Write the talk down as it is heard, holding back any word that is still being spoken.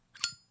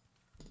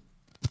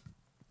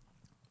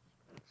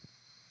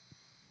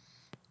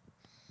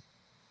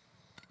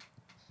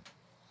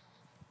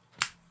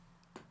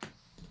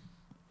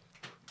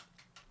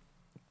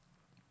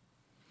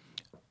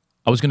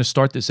was going to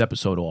start this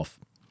episode off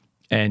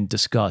and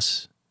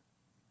discuss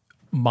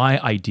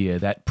my idea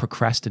that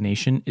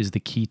procrastination is the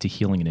key to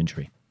healing an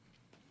injury.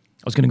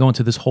 I was going to go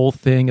into this whole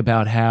thing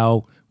about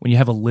how when you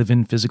have a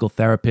live-in physical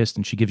therapist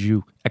and she gives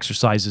you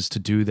exercises to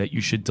do that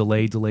you should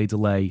delay,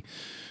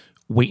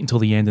 wait until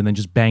the end and then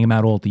just bang them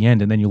out all at the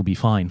end and then you'll be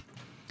fine.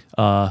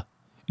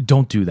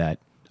 Don't do that.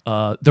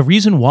 The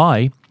reason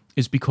why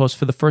is because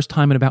for the first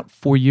time in about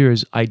 4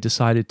 years, I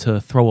decided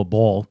to throw a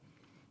ball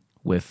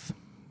with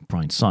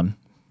Brian's son,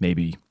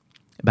 maybe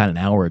about an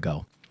hour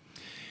ago.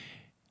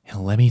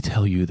 And let me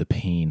tell you the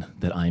pain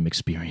that I'm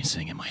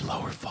experiencing in my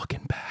lower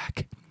fucking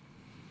back.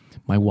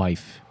 My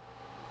wife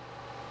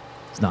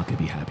is not going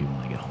to be happy when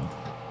I get home.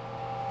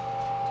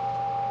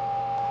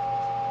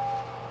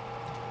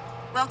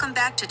 Welcome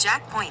back to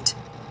Jack Point.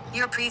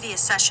 Your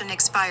previous session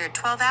expired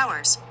 12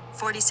 hours,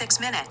 46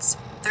 minutes,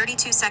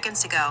 32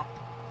 seconds ago.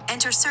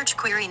 Enter search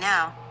query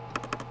now.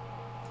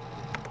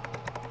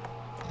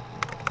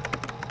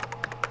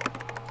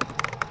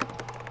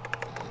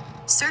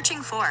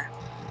 Searching for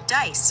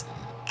dice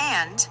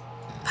and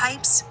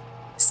pipes.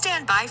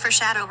 Stand by for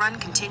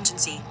Shadowrun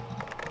contingency.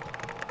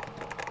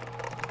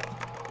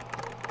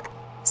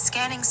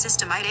 Scanning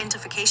system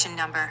identification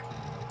number.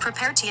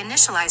 Prepare to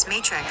initialize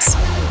matrix.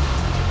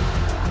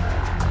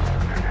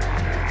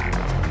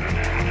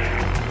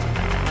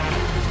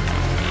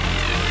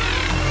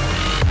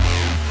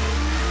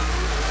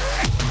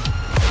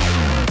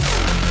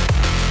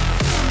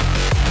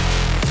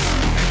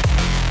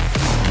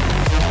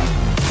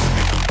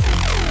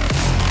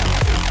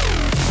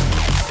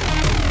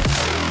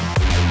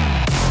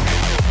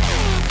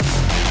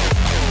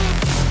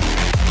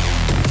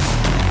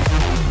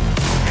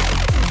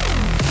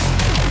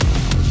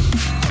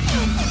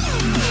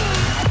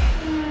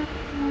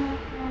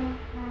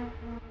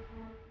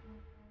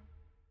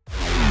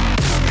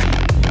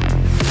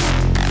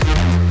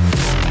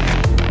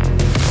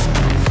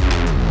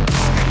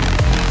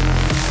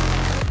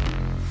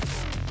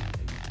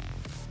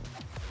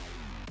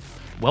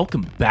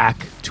 Welcome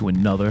back to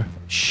another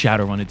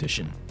Shadowrun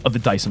edition of the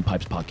Dice and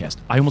Pipes podcast.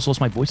 I almost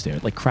lost my voice there.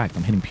 It like cracked.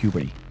 I'm hitting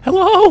puberty.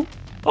 Hello!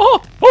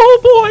 Oh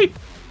boy!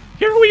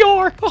 Here we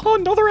are! Oh,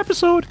 another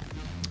episode!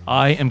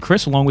 I am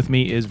Chris. Along with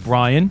me is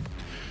Brian.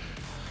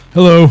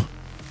 Hello.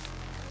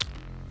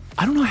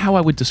 I don't know how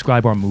I would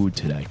describe our mood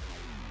today.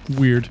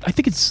 Weird. I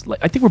think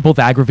we're both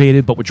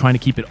aggravated, but we're trying to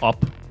keep it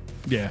up.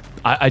 Yeah.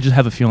 I just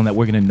have a feeling that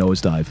we're going to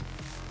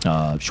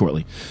nosedive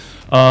shortly.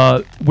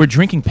 We're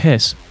drinking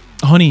piss.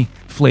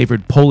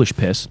 Honey-flavored Polish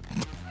piss.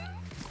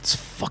 It's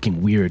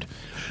fucking weird.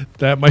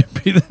 That might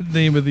be the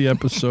name of the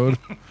episode.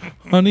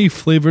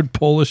 Honey-flavored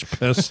Polish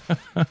piss.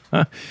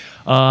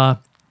 I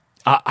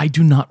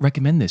do not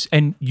recommend this.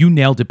 And you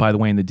nailed it, by the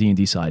way, in the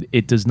D&D side.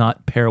 It does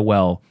not pair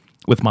well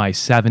with my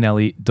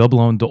Savinelli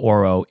Doblone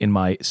d'Oro in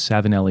my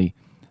Savinelli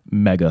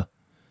Mega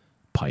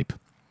pipe.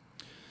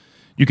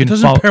 You can It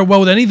doesn't pair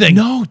well with anything.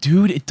 No,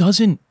 dude, it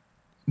doesn't.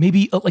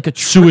 Maybe like a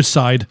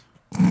Suicide.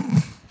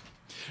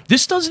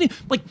 This doesn't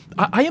like.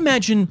 I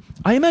imagine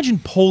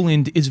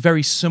Poland is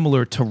very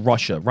similar to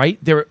Russia, right?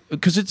 There,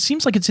 because it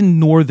seems like it's in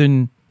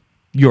northern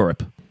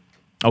Europe.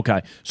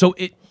 Okay, so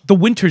the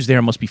winters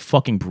there must be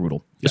fucking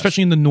brutal,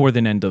 especially in the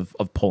northern end of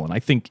Poland. I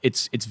think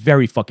it's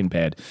very fucking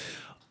bad.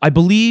 I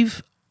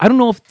believe. I don't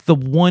know if the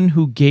one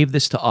who gave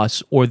this to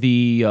us or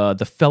the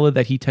fella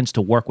that he tends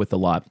to work with a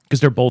lot, because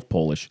they're both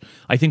Polish.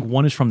 I think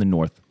one is from the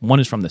north, one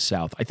is from the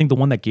south. I think the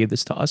one that gave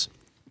this to us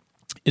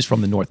is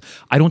from the north.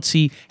 I don't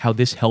see how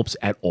this helps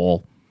at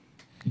all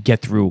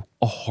get through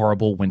a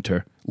horrible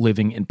winter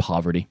living in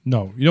poverty.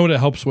 No. You know what it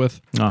helps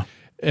with? No.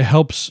 It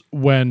helps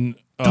when...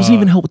 It doesn't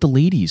even help with the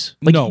ladies.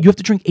 Like, no. You have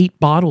to drink 8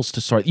 bottles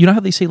to start. You know how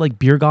they say, like,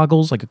 beer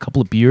goggles, like a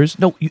couple of beers?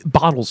 No,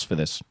 bottles for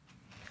this.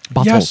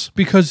 Bottles. Yes,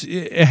 because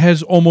it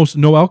has almost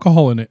no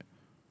alcohol in it.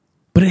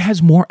 But it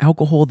has more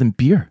alcohol than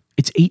beer.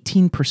 It's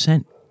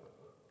 18%.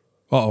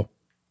 Uh-oh.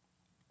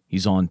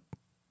 He's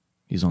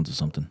onto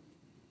something.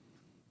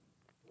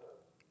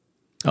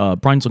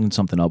 Brian's looking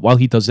something up. While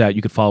he does that,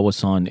 you could follow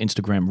us on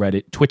Instagram,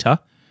 Reddit, Twitter,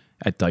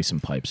 at Dice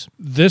and Pipes.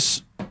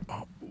 This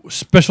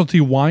specialty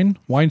wine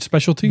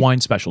specialty?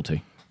 Wine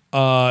specialty.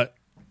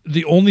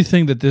 The only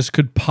thing that this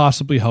could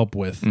possibly help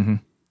with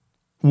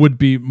would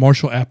be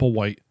Marshall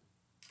Applewhite.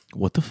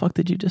 What the fuck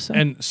did you just say?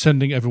 And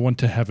sending everyone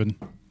to heaven.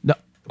 No.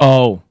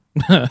 Oh.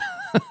 Yeah.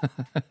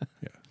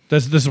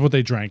 This is what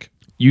they drank.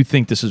 You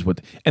think this is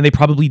what... And they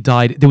probably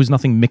died. There was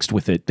nothing mixed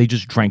with it. They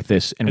just drank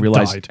this and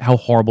realized died. how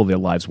horrible their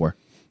lives were.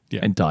 Yeah.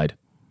 And died.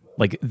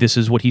 Like, this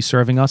is what he's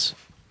serving us?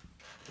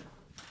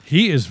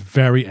 He is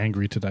very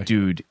angry today.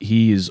 Dude,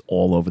 he is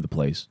all over the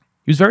place.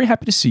 He was very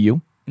happy to see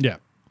you. Yeah.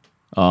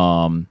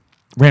 Ran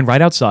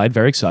right outside,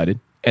 very excited.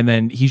 And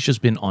then he's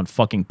just been on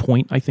fucking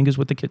point, I think is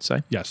what the kids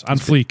say. Yes, on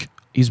fleek.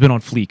 He's been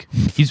on fleek.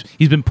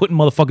 He's been putting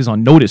motherfuckers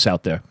on notice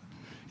out there.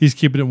 He's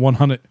keeping it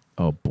 100.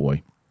 Oh,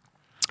 boy.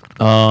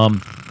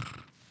 Son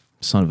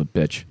of a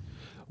bitch.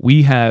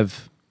 We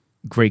have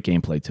great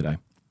gameplay today.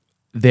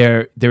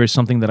 There is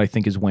something that I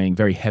think is weighing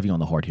very heavy on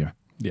the heart here.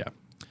 Yeah.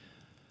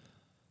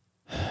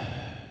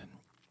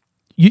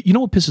 You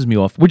know what pisses me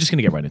off? We're just going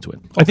to get right into it.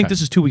 I think Okay.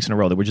 this is 2 weeks in a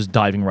row that we're just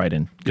diving right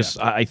in because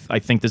I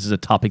think this is a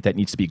topic that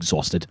needs to be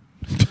exhausted.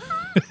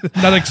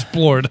 Not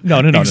explored. No.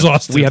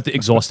 Exhausted. We have to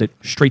exhaust it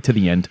straight to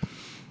the end.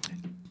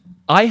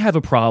 I have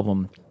a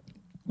problem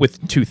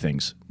with two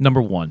things.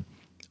 Number one,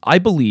 I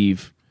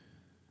believe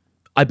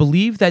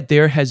that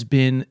there has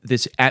been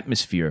this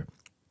atmosphere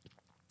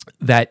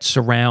that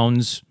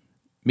surrounds,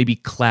 maybe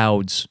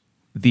clouds,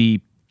 the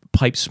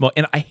pipe smoke.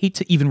 And I hate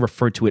to even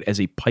refer to it as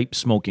a pipe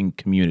smoking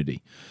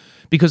community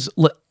because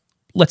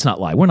let's not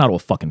lie. We're not all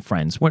fucking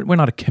friends. We're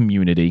not a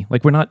community.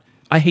 Like, we're not.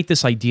 I hate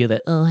this idea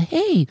that,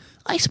 hey,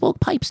 I smoke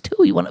pipes too.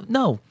 You want to?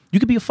 No. You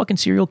could be a fucking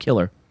serial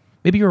killer.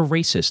 Maybe you're a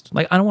racist.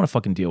 Like, I don't want to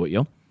fucking deal with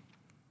you.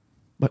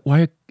 But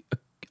why,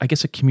 I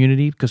guess, a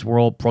community? Because we're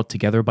all brought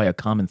together by a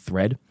common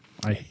thread.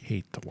 I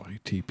hate the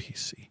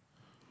YTPC.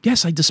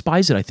 Yes, I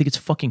despise it. I think it's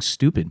fucking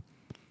stupid.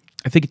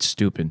 But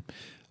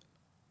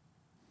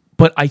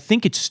I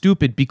think it's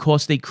stupid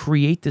because they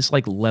create this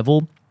like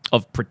level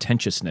of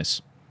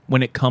pretentiousness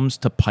when it comes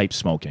to pipe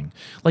smoking.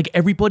 Like,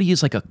 everybody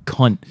is like a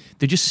cunt.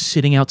 They're just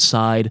sitting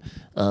outside.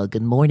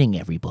 Good morning,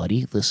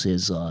 everybody. This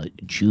is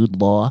Jude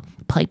Law,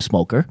 pipe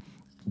smoker,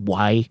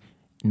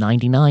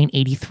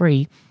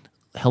 Y9983.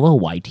 Hello,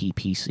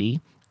 YTPC.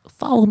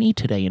 Follow me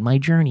today in my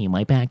journey in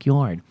my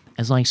backyard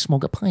as I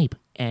smoke a pipe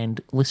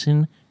and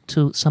listen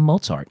to some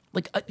Mozart.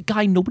 Like,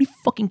 guy, nobody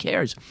fucking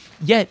cares.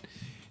 Yet,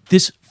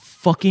 this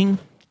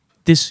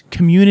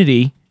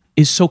community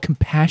is so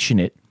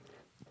compassionate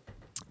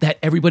that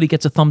everybody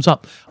gets a thumbs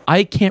up.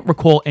 I can't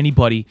recall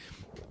anybody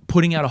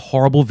putting out a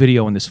horrible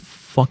video in this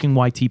fucking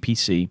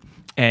YTPC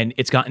and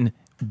it's gotten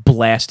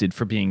blasted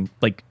for being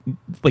like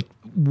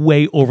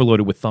way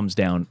overloaded with thumbs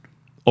down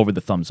over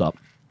the thumbs up.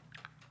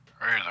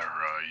 Hey there,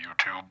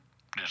 YouTube.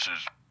 This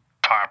is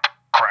Pipe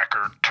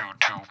Cracker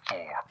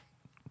 224.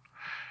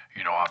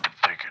 You know, I've been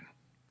thinking,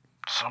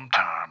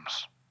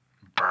 sometimes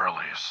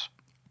burleys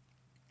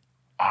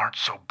aren't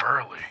so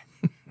burly.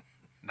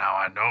 Now,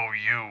 I know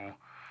you,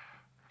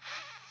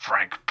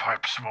 Frank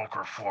Pipe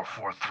Smoker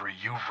 443,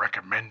 you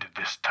recommended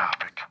this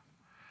topic,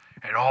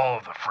 and all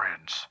of the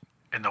friends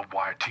in the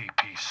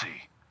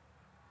YTPC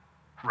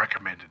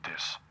recommended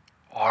this.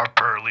 Are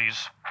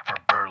burleys for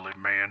burly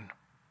men?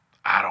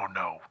 I don't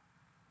know.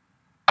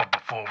 But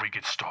before we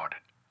get started,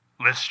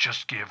 let's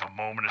just give a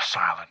moment of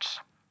silence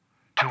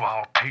to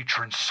our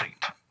patron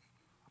saint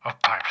of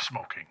pipe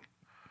smoking,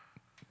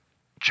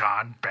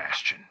 John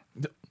Bastion.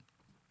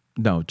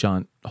 No,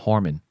 John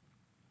Harmon.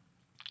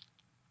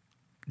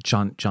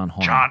 John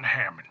Harmon. John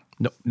Hammond.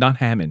 No, not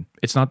Hammond.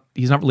 It's not.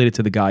 He's not related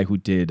to the guy who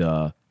did.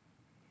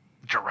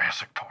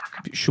 Jurassic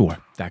Park. Sure,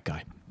 that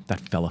guy, that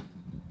fella.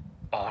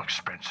 All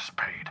expenses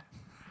paid.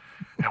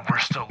 And we're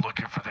still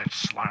looking for that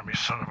slimy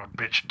son of a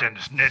bitch,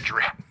 Dennis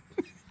Nedry.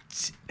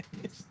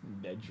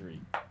 Nedry.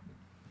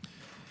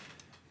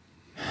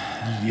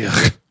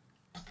 Yuck.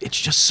 It's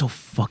just so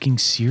fucking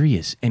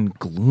serious and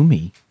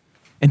gloomy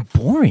and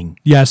boring.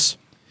 Yes.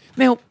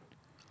 Now,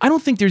 I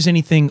don't think there's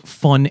anything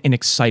fun and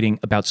exciting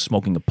about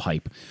smoking a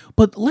pipe,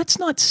 but let's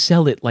not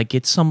sell it like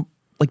it's some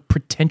like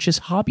pretentious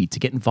hobby to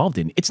get involved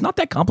in. It's not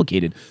that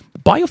complicated.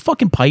 Buy a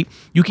fucking pipe.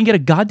 You can get a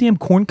goddamn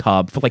corn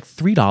cob for like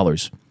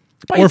 $3.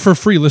 Or for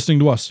free listening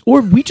to us.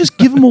 Or we just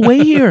give them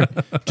away here.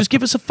 Just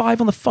give us a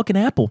 5 on the fucking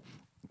Apple.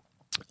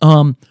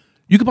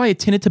 You could buy a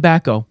tin of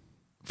tobacco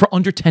for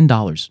under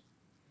 $10.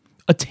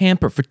 A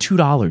tamper for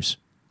 $2.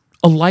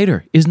 A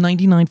lighter is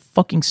 99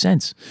 fucking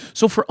cents.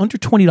 So for under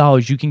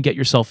 $20, you can get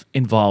yourself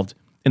involved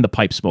in the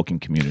pipe smoking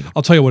community.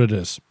 I'll tell you what it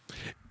is.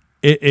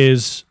 It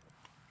is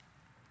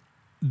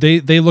they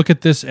look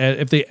at this as,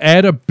 if they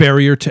add a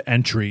barrier to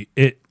entry,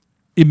 it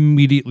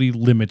immediately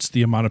limits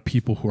the amount of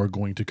people who are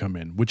going to come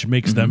in, which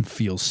makes them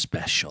feel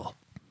special.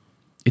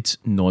 It's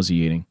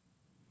nauseating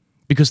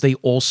because they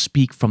all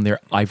speak from their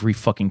ivory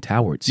fucking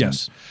tower, it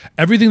seems. Yes.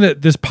 Everything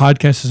that this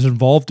podcast is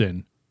involved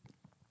in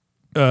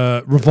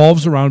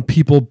revolves around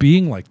people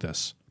being like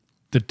this.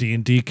 The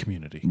D&D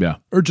community. Yeah.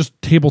 Or just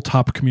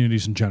tabletop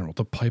communities in general.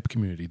 The pipe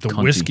community. The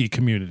Cunty. whiskey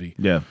community.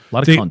 Yeah, a lot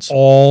of They cunts.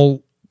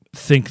 all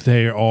think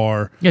they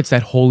are... Yeah, it's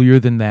that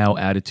holier-than-thou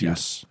attitude.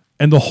 Yes.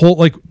 And the whole,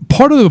 like,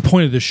 part of the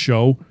point of this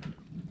show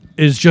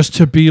is just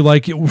to be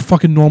like, we're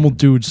fucking normal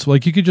dudes.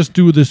 Like, you could just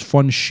do this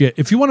fun shit.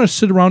 If you want to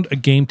sit around a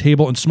game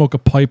table and smoke a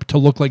pipe to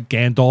look like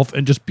Gandalf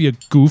and just be a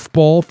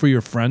goofball for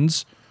your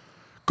friends,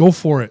 go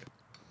for it.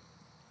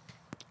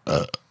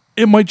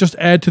 It might just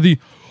add to the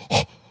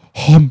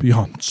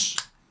ambiance.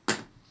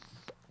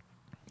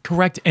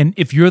 Correct. And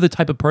if you're the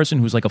type of person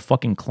who's like a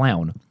fucking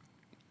clown,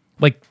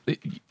 like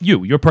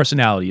your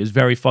personality is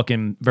very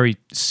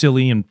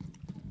silly and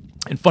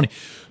funny.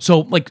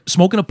 So like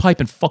smoking a pipe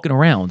and fucking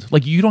around,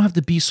 like you don't have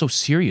to be so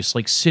serious.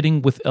 Like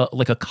sitting with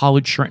like a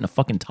collared shirt and a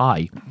fucking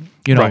tie,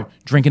 you know, Right.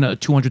 drinking a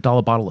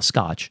 $200 bottle of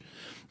scotch,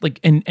 like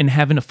and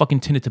having a fucking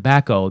tin of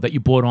tobacco that you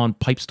bought on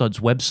Pipe Stud's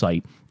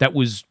website that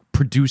was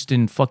produced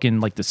in fucking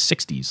like the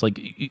 60s. Like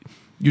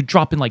you're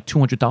dropping like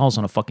 $200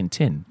 on a fucking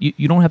tin.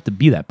 You don't have to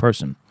be that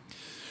person.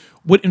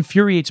 What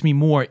infuriates me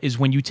more is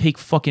when you take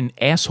fucking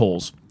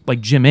assholes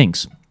like Jim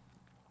Inks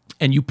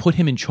and you put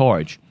him in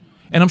charge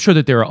and I'm sure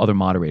that there are other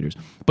moderators,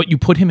 but you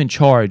put him in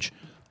charge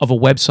of a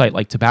website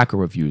like Tobacco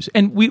Reviews,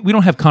 and we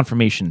don't have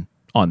confirmation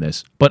on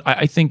this, but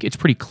I think it's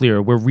pretty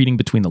clear, we're reading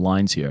between the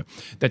lines here,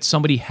 that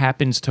somebody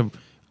happens to,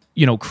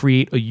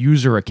 create a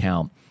user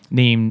account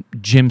named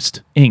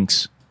Jimst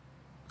Inks,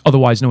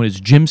 otherwise known as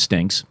Jim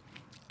Stinks,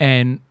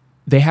 and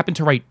they happen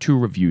to write 2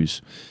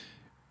 reviews.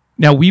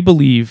 Now, we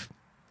believe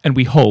and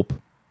we hope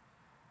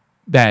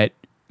that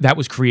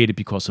was created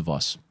because of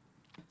us,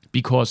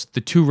 because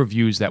the 2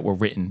 reviews that were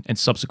written and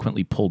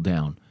subsequently pulled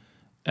down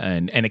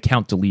and an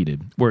account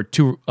deleted were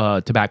 2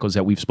 tobaccos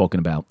that we've spoken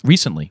about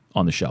recently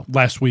on the show.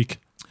 Last week.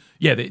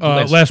 Yeah,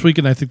 last week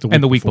and I think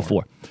the week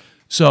before.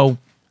 So,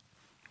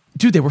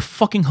 dude, they were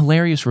fucking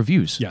hilarious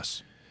reviews.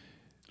 Yes.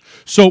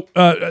 So,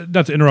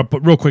 not to interrupt,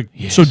 but real quick.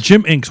 Yes. So,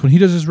 Jim Inks, when he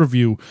does his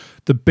review,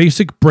 the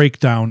basic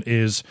breakdown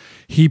is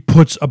he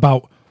puts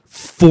about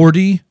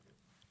 40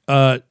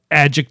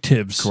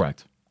 adjectives.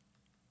 Correct.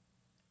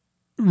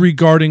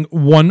 Regarding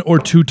 1 or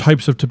 2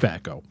 types of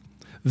tobacco.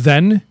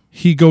 Then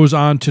he goes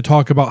on to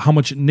talk about how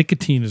much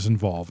nicotine is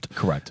involved.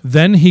 Correct.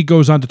 Then he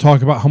goes on to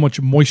talk about how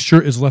much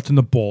moisture is left in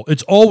the bowl.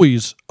 It's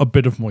always a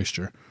bit of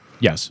moisture.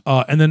 Yes.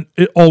 And then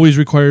it always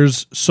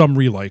requires some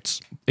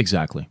relights.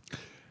 Exactly.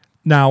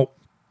 Now,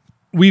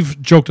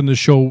 we've joked on this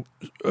show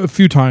a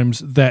few times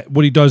that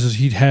what he does is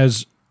he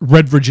has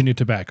Red Virginia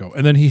tobacco,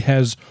 and then he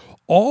has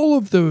all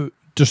of the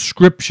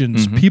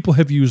descriptions people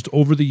have used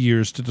over the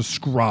years to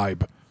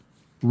describe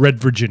Red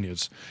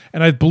Virginias.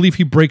 And I believe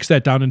he breaks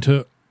that down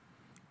into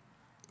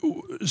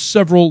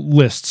several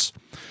lists.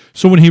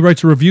 So when he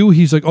writes a review,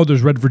 he's like, oh,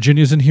 there's Red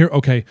Virginias in here.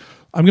 Okay,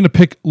 I'm going to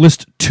pick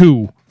list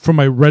 2 from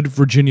my Red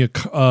Virginia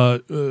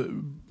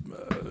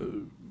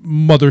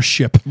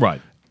mothership.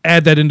 Right.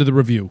 Add that into the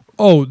review.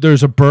 Oh,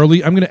 there's a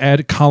Burley. I'm going to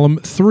add column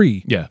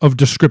 3 of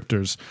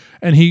descriptors.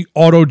 And he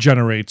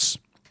auto-generates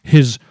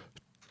his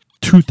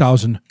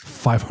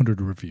 2,500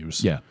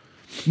 reviews. Yeah.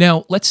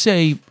 Now, let's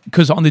say,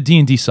 because on the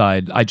D&D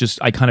side, I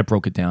kind of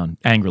broke it down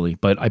angrily,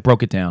 but I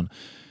broke it down.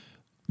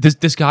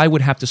 This guy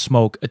would have to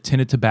smoke a tin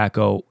of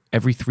tobacco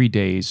every 3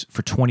 days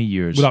for 20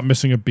 years. Without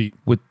missing a beat.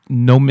 With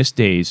no missed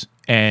days,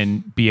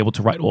 and be able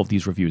to write all of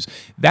these reviews.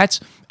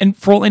 And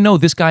for all I know,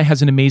 this guy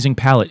has an amazing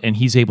palate, and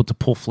he's able to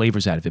pull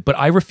flavors out of it. But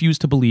I refuse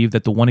to believe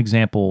that the one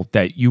example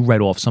that you read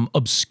off, some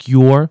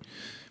obscure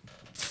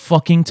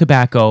fucking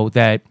tobacco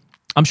that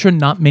I'm sure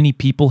not many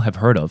people have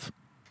heard of,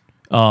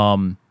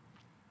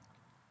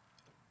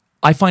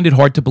 I find it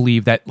hard to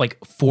believe that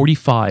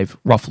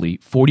roughly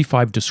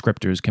 45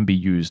 descriptors can be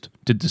used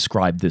to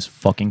describe this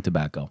fucking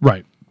tobacco.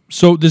 Right.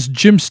 So this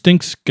Jim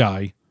Stinks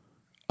guy,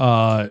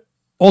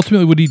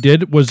 ultimately what he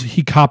did was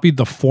he copied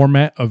the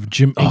format of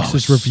Jim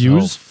Inks'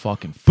 reviews, so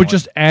fucking but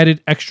just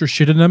added extra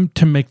shit in them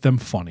to make them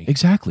funny.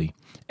 Exactly.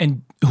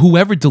 And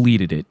whoever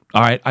deleted it,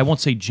 all right, I won't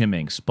say Jim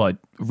Inks, but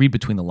read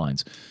between the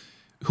lines.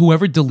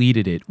 Whoever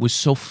deleted it was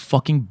so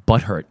fucking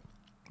butthurt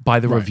by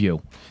the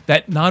review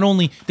that not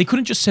only they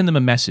couldn't just send them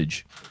a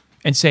message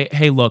and say,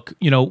 hey, look,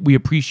 we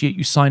appreciate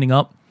you signing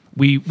up.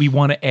 We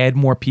want to add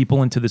more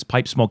people into this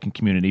pipe smoking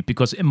community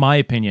because in my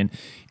opinion,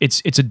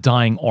 it's a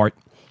dying art,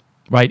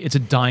 right? It's a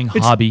dying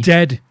hobby. It's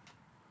dead.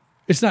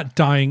 It's not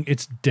dying,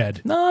 it's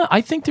dead. Nah,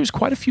 I think there's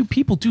quite a few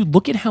people. Dude,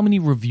 look at how many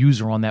reviews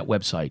are on that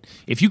website.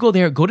 If you go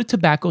there, go to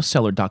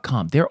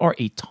tobaccoseller.com. There are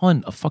a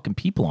ton of fucking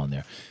people on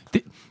there.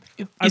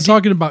 I'm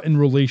talking about in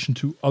relation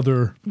to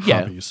other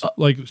hobbies,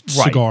 like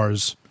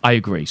cigars. I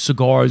agree.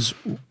 Cigars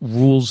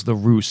rules the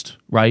roost,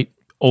 right?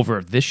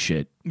 Over this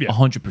shit,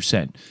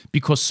 100%.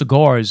 Because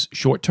cigars,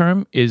 short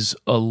term, is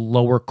a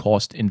lower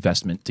cost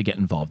investment to get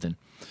involved in.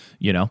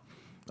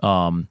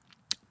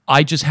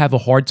 I just have a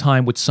hard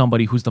time with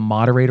somebody who's the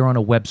moderator on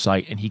a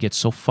website and he gets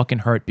so fucking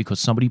hurt because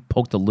somebody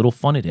poked a little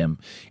fun at him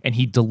and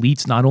he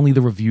deletes not only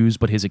the reviews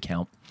but his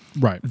account.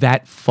 Right.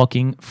 That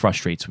fucking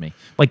frustrates me.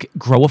 Like,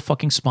 grow a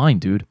fucking spine,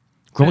 dude.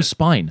 Grow a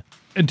spine.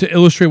 And to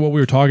illustrate what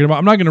we were talking about,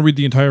 I'm not going to read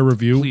the entire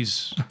review.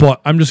 Please.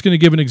 But I'm just going to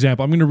give an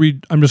example.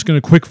 I'm just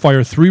going to quick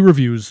fire 3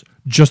 reviews,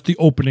 just the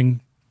opening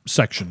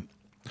section.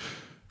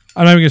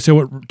 I'm not even going to say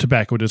what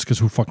tobacco it is because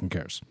who fucking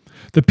cares.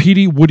 The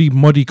peaty, woody,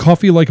 muddy,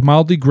 coffee-like,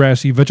 mildly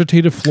grassy,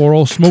 vegetative,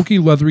 floral, smoky,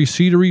 leathery,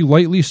 cedary,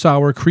 lightly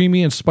sour,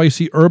 creamy and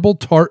spicy, herbal,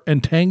 tart,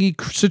 and tangy,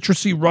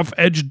 citrusy,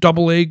 rough-edged,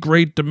 double-A,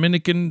 grade,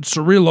 Dominican,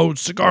 Cirillo,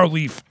 cigar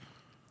leaf.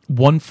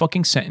 One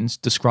fucking sentence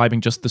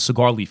describing just the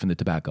cigar leaf in the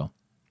tobacco.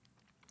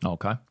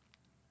 Okay.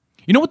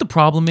 You know what the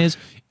problem is?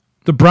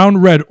 The brown,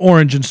 red,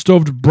 orange, and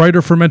stoved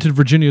brighter fermented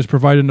Virginias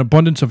provide an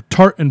abundance of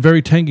tart and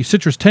very tangy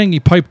citrus, tangy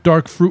pipe,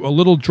 dark fruit, a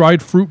little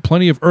dried fruit,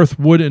 plenty of earth,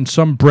 wood, and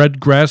some bread,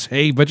 grass,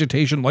 hay,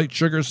 vegetation, light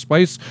sugar,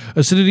 spice,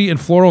 acidity, and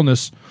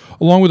floralness,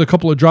 along with a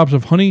couple of drops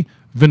of honey,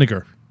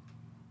 vinegar.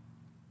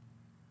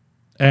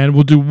 And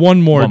we'll do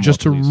one more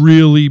just to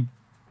really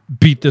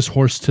beat this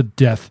horse to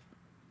death.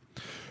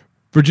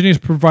 Virginias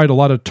provide a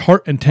lot of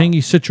tart and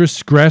tangy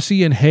citrus,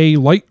 grassy and hay,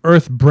 light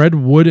earth, bread,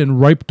 wood, and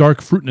ripe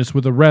dark fruitness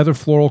with a rather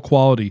floral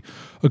quality.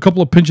 A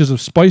couple of pinches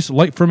of spice,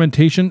 light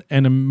fermentation,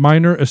 and a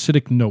minor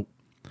acidic note.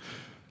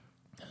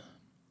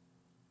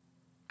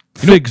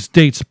 Figs,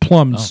 dates,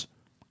 plums.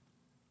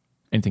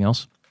 Anything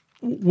else?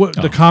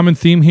 the common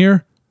theme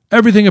here.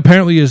 Everything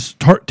apparently is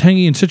tart,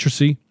 tangy, and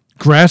citrusy.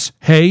 Grass,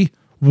 hay,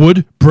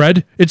 wood,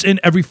 bread. It's in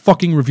every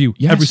fucking review.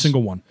 Yes. Every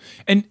single one.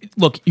 And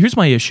look, here's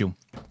my issue.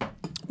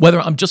 Whether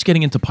I'm just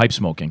getting into pipe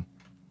smoking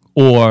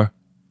or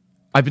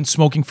I've been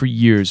smoking for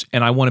years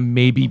and I want to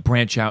maybe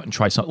branch out and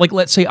try something. Like,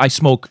 let's say I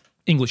smoke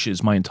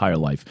Englishes my entire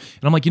life.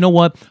 And I'm like, you know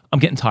what? I'm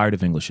getting tired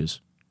of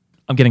Englishes.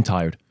 I'm getting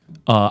tired.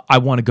 I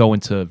want to go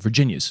into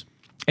Virginias.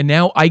 And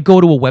now I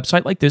go to a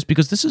website like this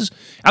because this is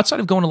outside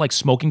of going to like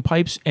smoking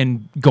pipes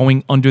and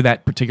going under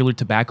that particular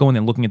tobacco and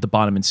then looking at the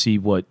bottom and see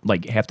what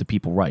like half the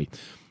people write.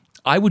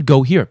 I would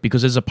go here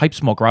because as a pipe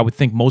smoker, I would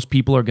think most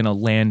people are going to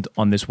land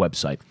on this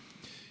website.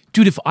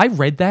 Dude, if I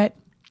read that,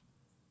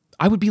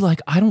 I would be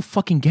like, I don't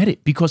fucking get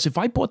it. Because if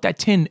I bought that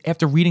tin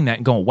after reading that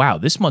and going, wow,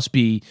 this must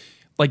be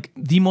like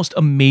the most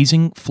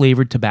amazing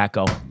flavored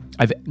tobacco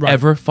I've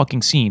ever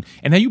fucking seen.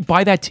 And then you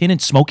buy that tin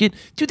and smoke it.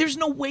 Dude, there's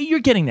no way you're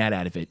getting that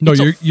out of it. No,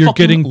 It's you're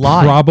getting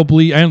lie.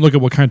 probably, I didn't look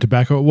at what kind of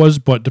tobacco it was,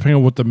 but depending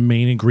on what the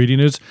main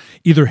ingredient is,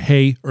 either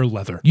hay or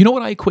leather. You know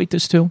what I equate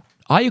this to?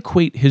 I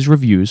equate his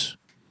reviews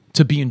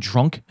to being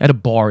drunk at a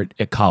bar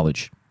at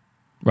college,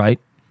 right?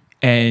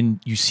 And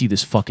you see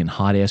this fucking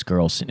hot ass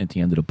girl sitting at the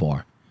end of the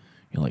bar.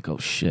 You're like, oh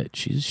shit,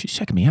 she's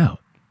checking me out.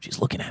 She's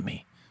looking at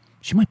me.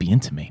 She might be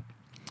into me.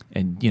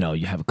 And you know,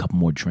 you have a couple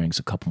more drinks,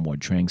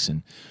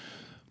 and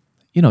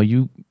you know,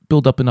 you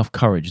build up enough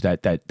courage,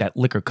 that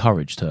liquor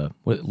courage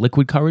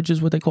liquid courage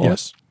is what they call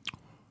it.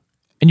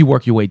 And you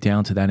work your way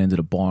down to that end of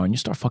the bar and you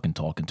start fucking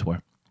talking to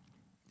her.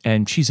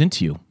 And she's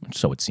into you,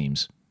 so it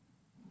seems.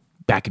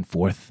 Back and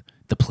forth,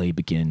 the play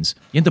begins.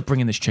 You end up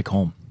bringing this chick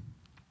home.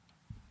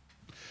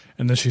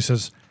 And then she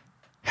says,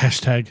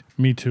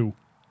 #me too.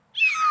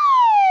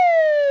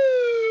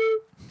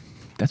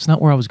 That's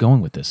not where I was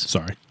going with this.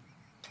 Sorry.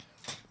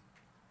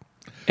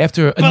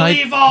 After a night,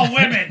 Believe all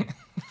women.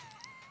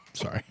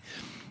 Sorry.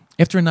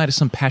 after a night of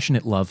some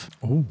passionate love,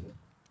 Oh.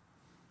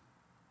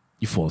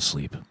 you fall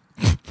asleep.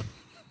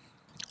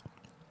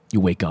 You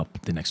wake up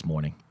the next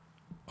morning,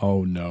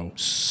 Oh, no.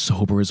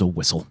 sober as a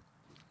whistle,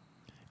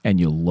 and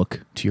you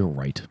look to your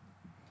right,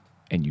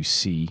 and you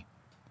see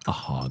a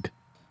hog.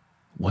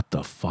 What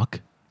the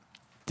fuck?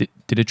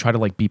 Did it try to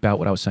like beep out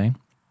what I was saying?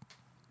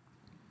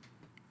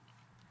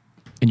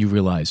 And you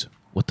realize,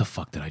 what the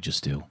fuck did I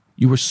just do?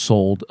 You were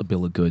sold a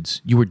bill of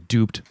goods. You were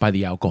duped by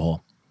the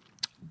alcohol.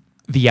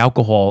 The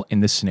alcohol in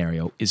this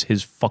scenario is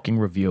his fucking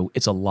review.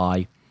 It's a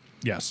lie.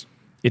 Yes.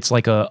 It's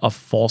like a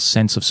false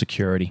sense of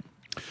security.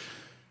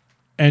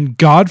 And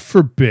God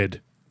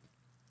forbid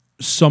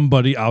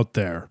somebody out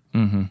there,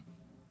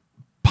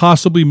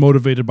 possibly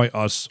motivated by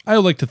us. I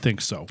like to think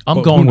so. I'm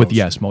but going who with knows?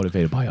 yes,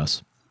 motivated by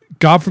us.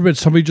 God forbid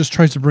somebody just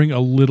tries to bring a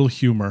little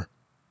humor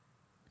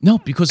No,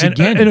 because and,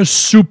 again, and a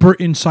super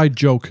inside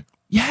joke.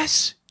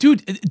 yes,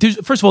 dude.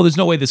 First of all, there's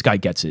no way this guy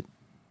gets it.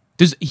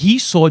 He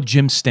saw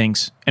Jim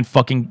Stinks and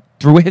fucking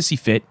threw a hissy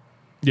fit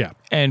Yeah.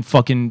 and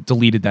fucking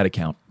deleted that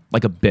account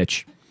like a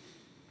bitch,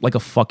 like a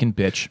fucking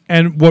bitch.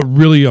 And what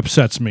really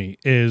upsets me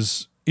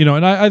is, you know,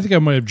 and I think I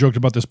might have joked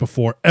about this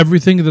before,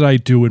 everything that I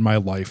do in my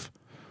life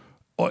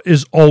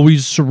is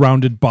always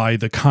surrounded by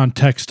the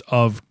context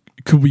of,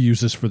 could we use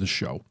this for the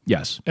show?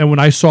 Yes. And when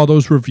I saw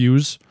those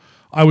reviews,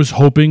 I was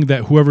hoping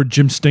that whoever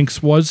Jim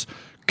Stinks was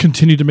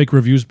continued to make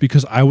reviews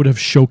because I would have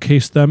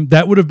showcased them.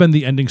 That would have been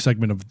the ending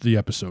segment of the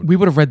episode. We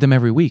would have read them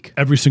every week.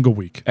 Every single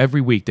week.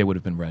 Every week they would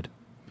have been read.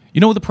 You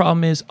know what the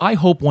problem is? I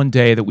hope one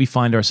day that we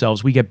find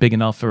ourselves, we get big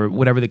enough or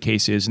whatever the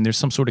case is, and there's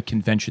some sort of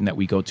convention that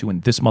we go to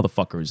and this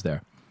motherfucker is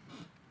there.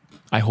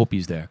 I hope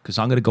he's there because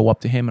I'm going to go up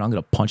to him and I'm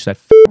going to punch that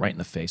right in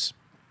the face.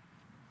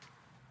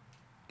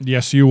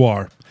 Yes, you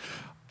are.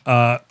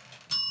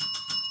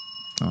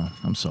 Oh,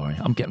 I'm sorry.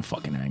 I'm getting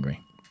fucking angry.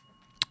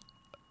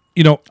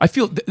 You know, I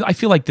feel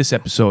like this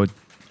episode,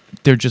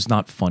 they're just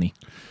not funny.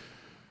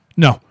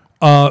 no.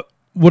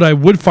 What I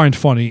would find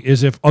funny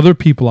is if other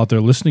people out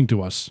there listening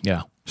to us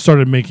Yeah.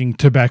 started making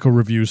tobacco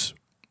reviews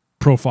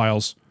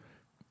profiles,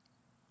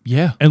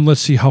 Yeah. and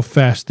let's see how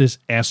fast this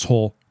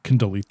asshole can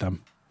delete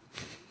them.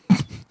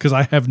 Because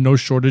I have no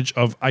shortage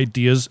of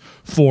ideas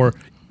for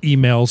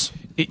emails.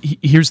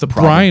 Here's the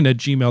problem. Brian at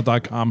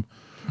gmail.com.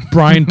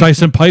 Brian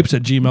Dyson Pipes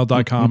at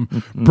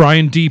gmail.com.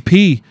 Brian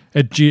DP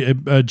at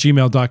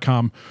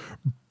gmail.com.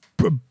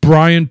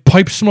 Brian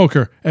Pipe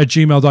Smoker at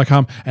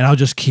gmail.com. And I'll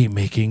just keep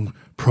making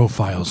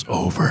profiles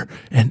over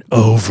and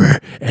over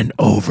and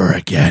over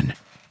again.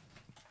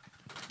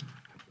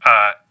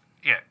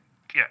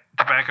 Yeah,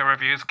 tobacco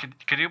reviews.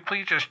 Could you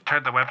please just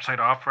turn the website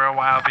off for a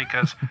while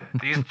because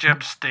these Jim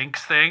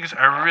Stinks things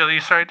are really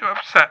starting to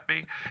upset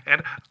me,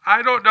 and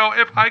I don't know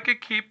if I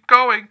could keep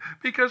going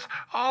because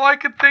all I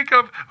can think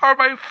of are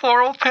my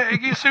floral,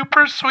 tangy,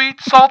 super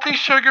sweet, salty,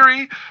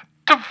 sugary,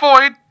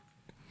 devoid,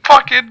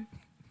 fucking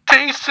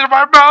tastes in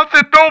my mouth,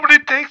 and nobody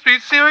takes me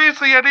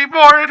seriously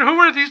anymore. And who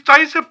are these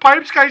Dyson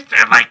Pipes guys?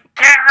 They're like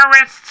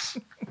terrorists.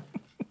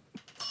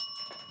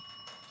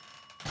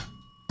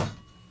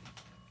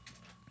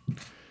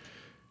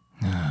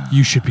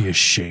 You should be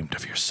ashamed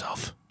of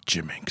yourself,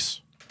 Jim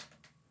Inks.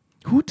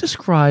 Who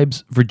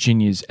describes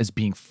Virginias as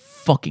being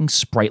fucking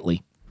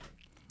sprightly.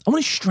 I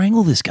want to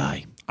strangle this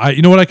guy.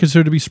 You know what I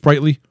consider to be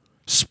sprightly?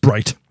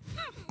 Sprite.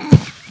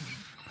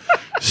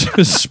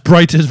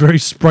 Sprite is very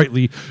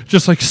sprightly,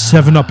 just like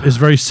 7-Up is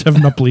very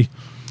 7-Uply.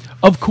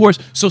 Of course.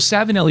 So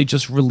Savinelli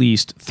just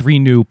released 3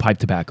 new pipe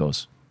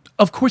tobaccos.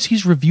 Of course,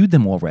 he's reviewed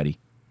them already.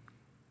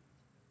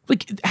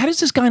 Like, how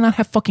does this guy not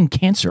have fucking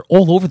cancer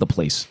all over the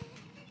place?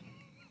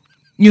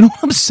 You know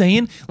what I'm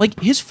saying? Like,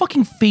 his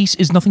fucking face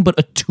is nothing but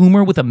a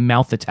tumor with a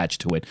mouth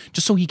attached to it,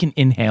 just so he can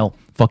inhale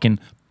fucking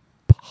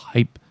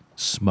pipe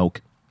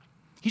smoke.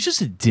 He's just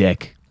a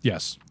dick.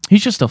 Yes.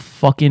 He's just a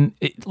fucking,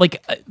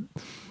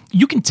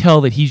 you can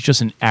tell that he's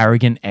just an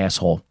arrogant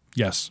asshole.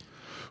 Yes.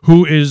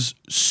 Who is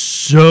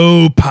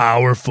so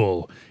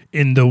powerful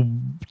in the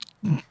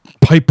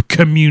pipe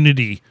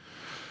community.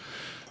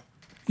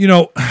 You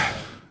know,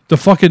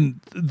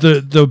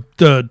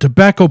 the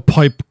tobacco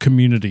pipe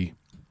community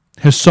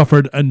has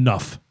suffered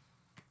enough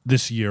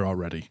this year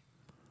already.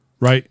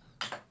 Right?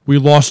 We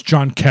lost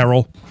John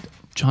Carroll.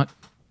 John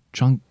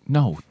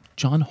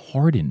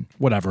Harden.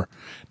 Whatever.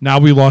 Now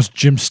we lost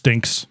Jim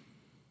Stinks.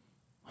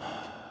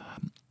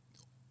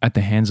 At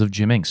the hands of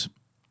Jim Inks.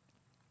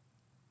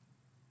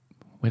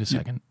 Wait a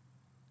second.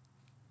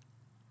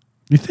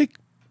 You think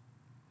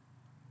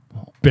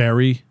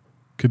Barry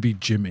could be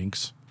Jim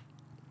Inks?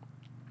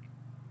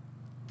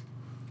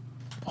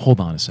 Hold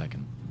on a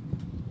second.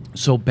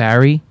 So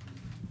Barry,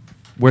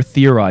 we're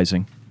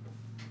theorizing.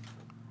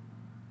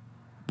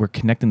 We're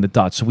connecting the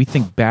dots. So we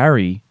think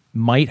Barry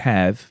might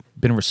have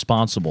been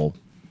responsible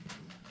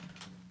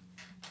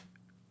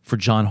for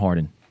John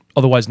Harden,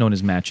 otherwise known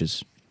as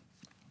Matches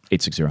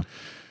 860.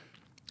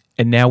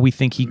 And now we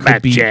think he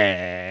could be...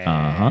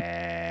 Uh-huh.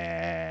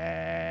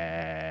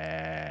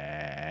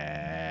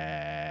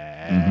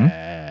 Mm-hmm.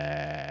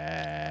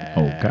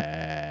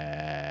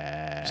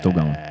 Okay. Still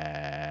going.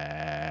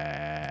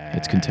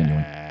 It's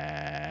continuing.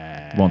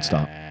 Won't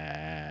stop.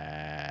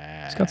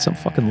 He's got some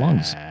fucking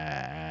lungs.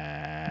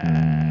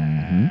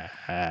 Mm-hmm.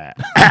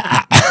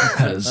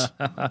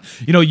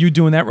 You know, you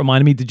doing that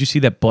reminded me, did you see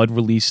that Bud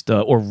released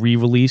or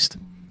re-released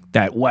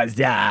that "What's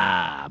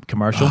Up"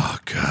 commercial? Oh,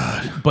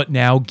 God. But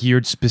now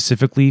geared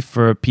specifically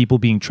for people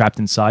being trapped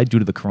inside due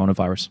to the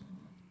coronavirus.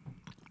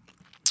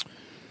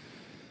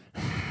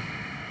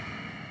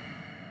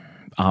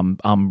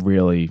 I'm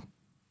really...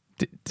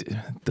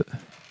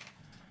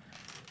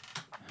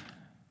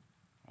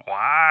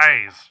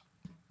 Wise,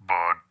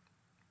 bud.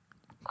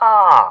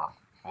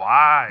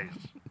 Wise.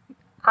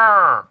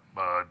 Bud.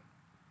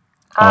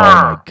 Oh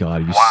my God, are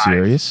you Wise.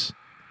 serious?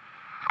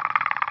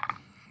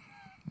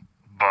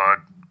 Bud.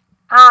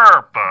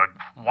 Bud.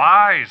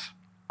 Wise.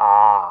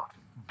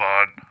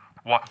 Bud.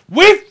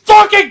 We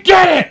fucking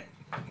get it!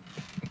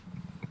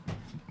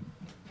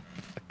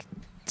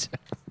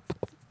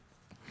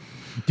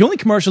 The only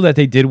commercial that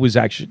they did was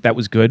that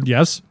was good.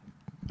 Yes.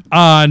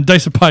 On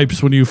Dice of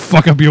Pipes, when you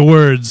fuck up your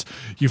words,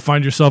 you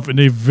find yourself in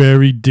a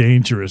very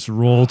dangerous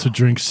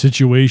roll-to-drink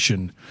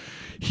situation.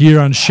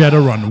 Here on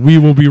Shadowrun, we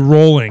will be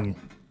rolling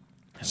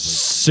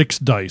 6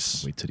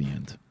 dice Wait to the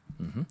end.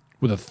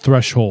 with a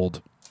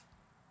threshold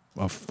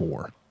of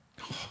 4.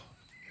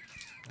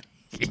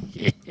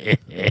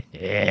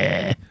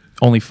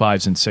 Only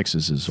 5s and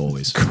 6s as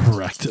always.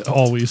 Correct.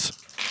 Always.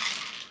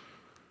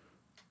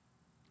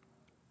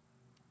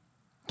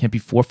 Can't be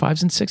 4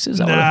 5s and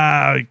 6s?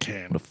 I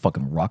can't. Would have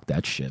fucking rocked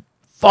that shit.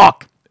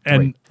 Fuck!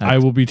 And Great. I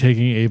will be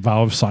taking a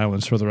vow of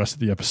silence for the rest of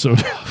the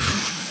episode.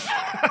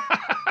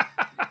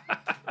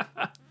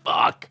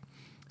 Fuck!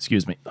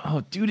 Excuse me.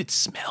 Oh, dude, it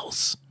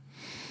smells.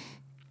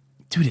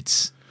 Dude,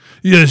 it's...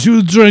 Yes,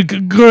 you drink a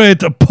great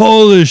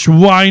Polish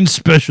wine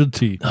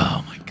specialty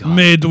Oh, my God.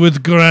 made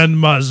with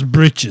grandma's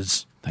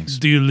breeches. Thanks.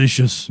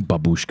 Delicious.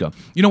 Babushka.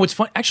 You know what's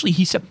fun? Actually,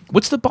 he said...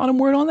 What's the bottom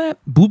word on that?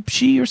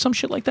 Boopshi or some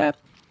shit like that?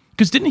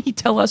 Because didn't he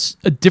tell us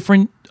a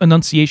different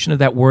enunciation of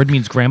that word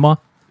means grandma?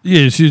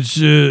 Yes, it's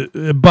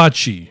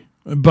Baci.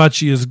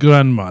 Baci is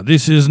grandma.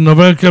 This is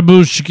Novelka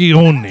Bushki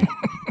only.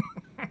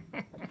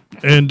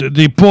 And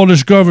the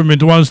Polish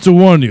government wants to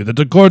warn you that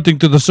according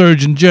to the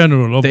Surgeon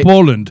General of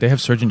Poland, They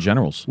have surgeon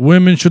generals.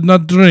 women should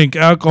not drink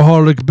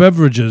alcoholic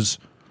beverages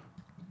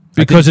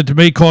because it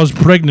may cause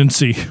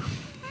pregnancy.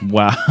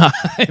 Wow.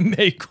 It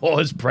may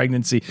cause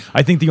pregnancy.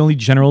 I think the only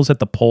generals that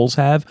the Poles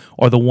have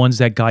are the ones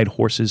that guide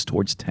horses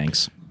towards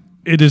tanks.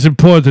 It is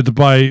imported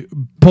by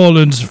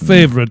Poland's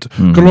favorite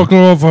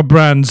Krokorowa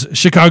brands,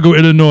 Chicago,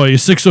 Illinois,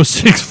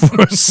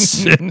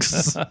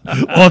 60646.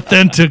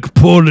 Authentic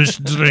Polish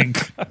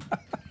drink.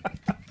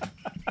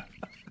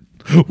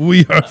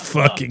 We are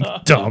fucking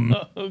dumb.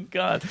 Oh,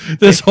 God.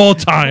 This whole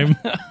time.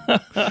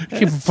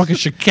 Came from fucking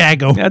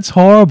Chicago. That's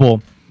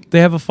horrible. They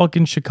have a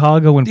fucking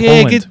Chicago in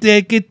Poland. Get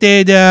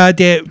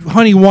the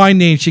honey wine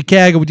named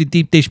Chicago with the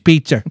deep dish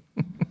pizza.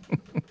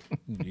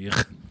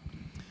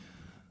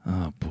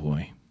 Oh,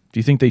 boy. Do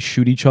you think they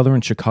shoot each other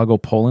in Chicago,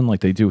 Poland like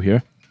they do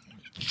here?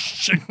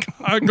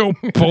 Chicago,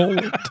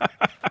 Poland.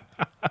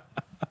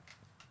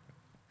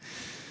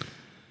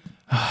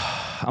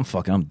 I'm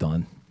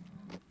done.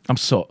 I'm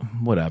so,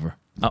 whatever.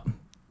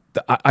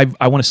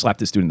 I want to slap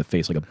this dude in the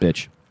face like a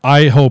bitch.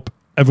 I hope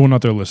everyone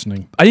out there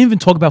listening. I didn't even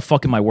talk about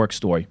fucking my work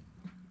story.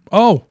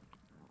 Oh,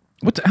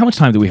 How much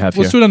time do we have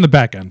let's do here? it on the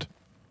back end.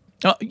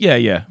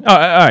 Yeah. All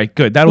right,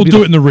 good. That'll We'll be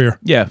do it in the rear.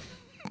 Yeah.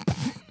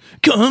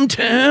 Come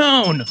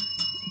town.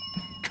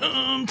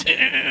 Come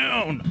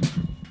town.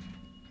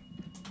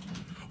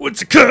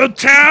 What's a come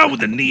town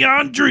with the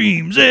neon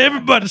dreams?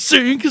 Everybody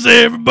sing because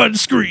everybody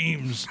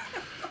screams.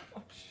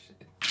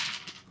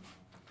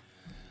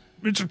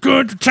 It's a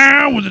country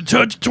town with a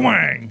touch of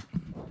twang.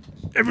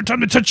 Every time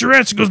they touch your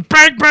ass, it goes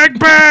bang, bang,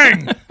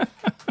 bang.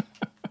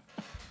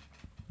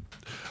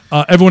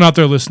 Everyone out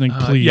there listening,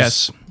 please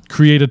yes.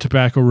 create a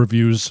tobacco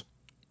reviews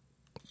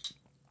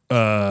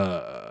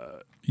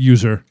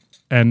user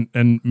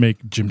and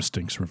make Jim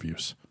Stinks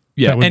reviews.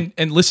 Yeah, That would-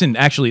 and listen,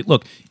 actually,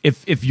 look,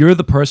 if you're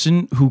the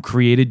person who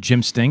created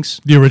Jim Stinks,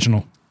 the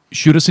original.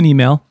 shoot us an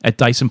email at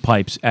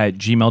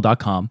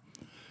dysonpipes@gmail.com.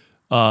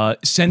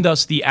 Send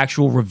us the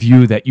actual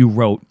review that you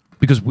wrote,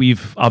 because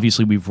we've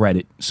read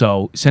it.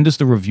 So send us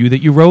the review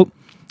that you wrote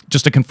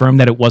just to confirm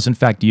that it was in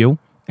fact you,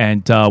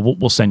 and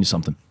we'll send you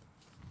something.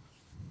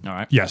 All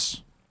right.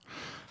 Yes.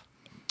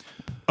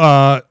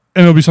 And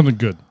it'll be something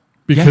good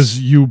because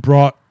you've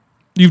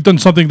done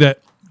something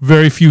that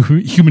very few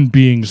human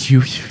beings.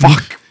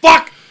 Fuck!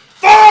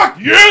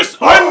 Yes,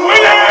 I'm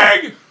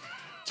winning!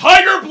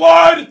 Tiger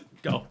blood!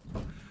 Go.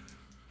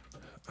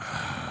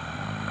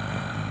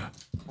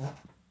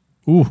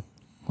 Ooh.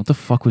 What the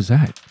fuck was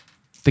that?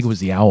 I think it was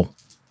the owl.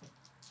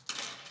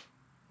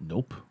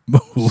 Nope.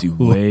 See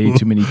way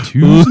too many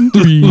twos and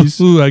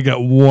threes. I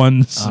got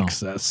one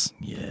success.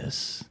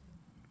 Yes.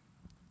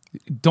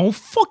 Don't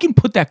fucking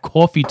put that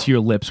coffee to your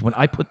lips when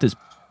I put this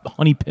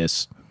honey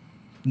piss.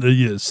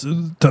 Yes,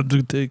 time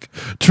to take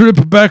a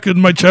trip back in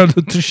my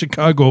childhood to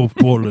Chicago,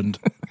 Poland.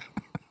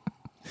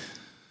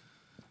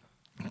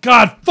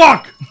 God,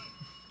 fuck!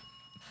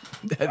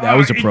 That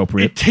was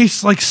appropriate. It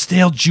tastes like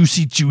stale,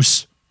 juicy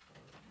juice.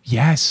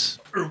 Yes.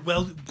 Or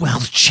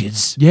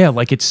Welch's. Yeah,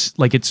 like it's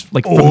like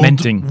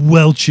fermenting. Old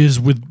Welch's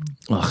with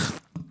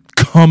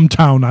cum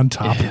town on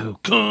top. Ew,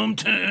 come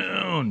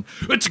town.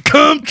 It's a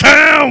cum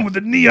town with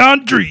the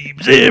neon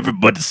dreams.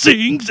 Everybody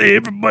sings,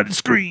 everybody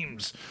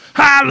screams.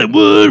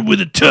 Hollywood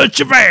with a touch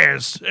of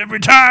ass. Every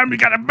time you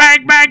got a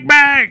bang, bang,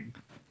 bang.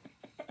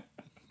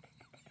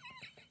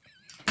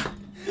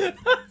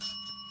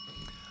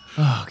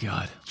 Oh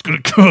God. It's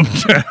gonna come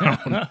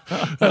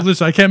down.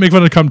 Listen, I can't make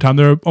fun of Come Town.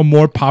 They're a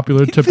more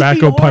popular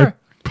tobacco pipe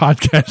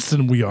podcast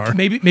than we are.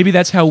 Maybe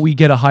that's how we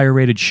get a higher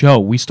rated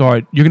show.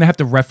 You're gonna have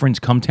to reference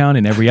Cumtown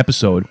in every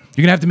episode.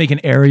 You're gonna have to make an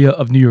area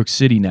of New York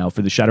City now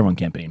for the Shadowrun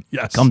campaign.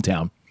 Yes.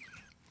 Cumtown.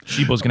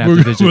 Shebo's gonna have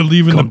to visit. We're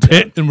leaving Cumtown. the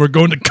pit and we're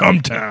going to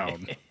Come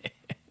Town.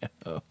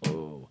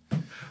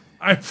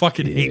 I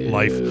fucking hate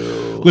life.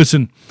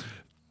 Listen,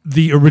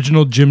 the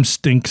original Jim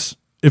Stinks.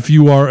 If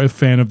you are a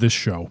fan of this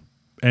show,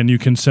 and you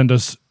can send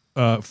us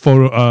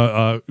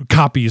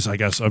copies, I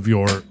guess, of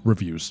your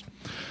reviews.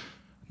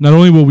 Not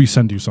only will we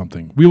send you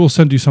something, we will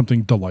send you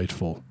something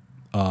delightful,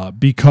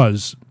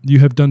 because you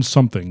have done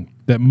something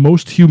that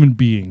most human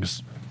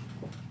beings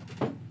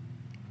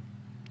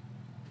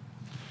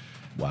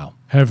Wow.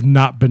 have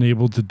not been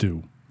able to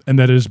do, and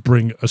that is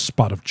bring a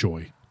spot of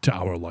joy to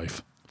our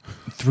life.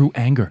 Through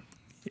anger.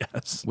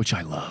 Yes. Which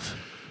I love.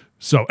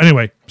 So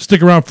anyway,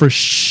 stick around for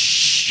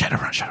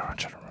Shadowrun.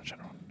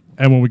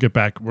 And when we get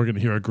back, we're going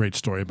to hear a great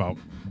story about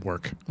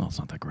work. Well, it's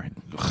not that great.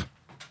 Ugh.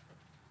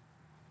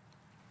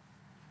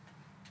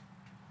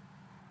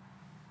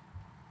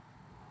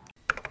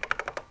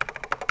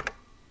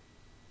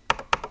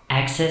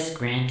 Access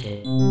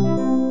granted.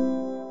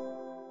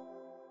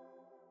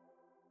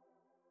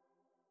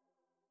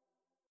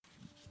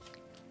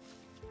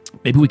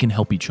 Maybe we can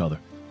help each other.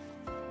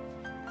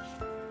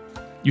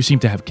 You seem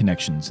to have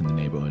connections in the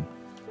neighborhood.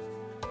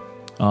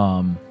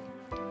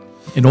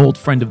 An old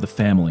friend of the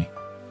family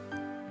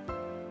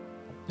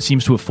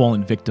seems to have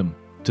fallen victim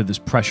to this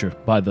pressure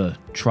by the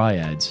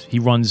triads. He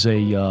runs a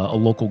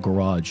local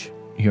garage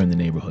here in the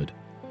neighborhood.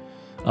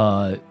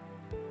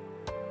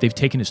 They've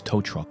taken his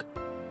tow truck.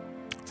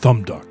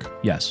 Thumb duck.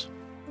 Yes.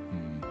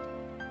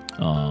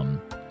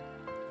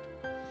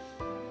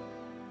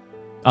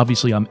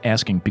 Obviously, I'm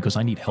asking because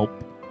I need help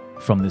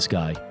from this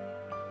guy.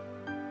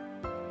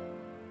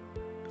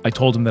 I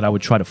told him that I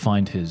would try to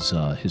find his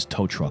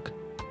tow truck.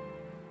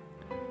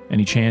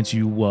 Any chance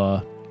you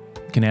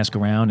can ask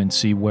around and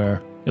see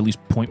where, at least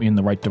point me in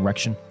the right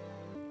direction?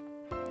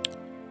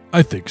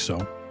 I think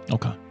so.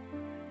 Okay.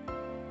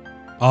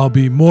 I'll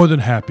be more than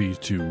happy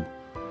to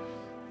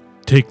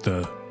take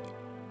the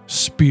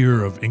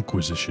spear of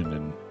Inquisition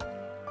and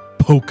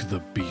poke the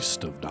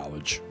beast of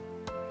knowledge.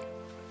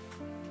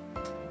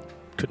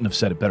 Couldn't have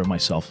said it better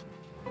myself.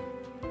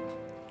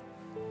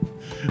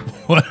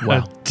 What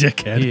Wow. a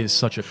dickhead. He is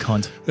such a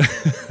cunt.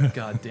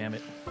 God damn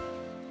it.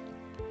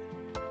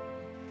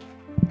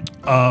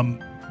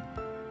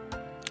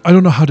 I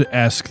don't know how to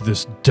ask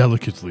this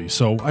delicately,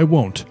 so I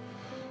won't.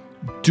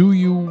 Do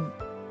you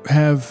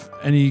have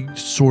any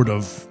sort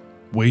of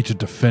way to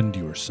defend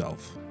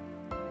yourself?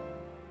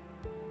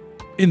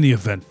 In the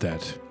event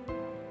that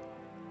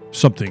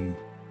something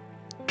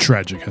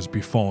tragic has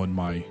befallen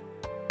my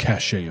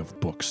cachet of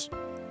books?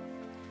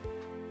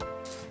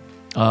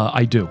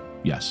 I do,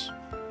 yes.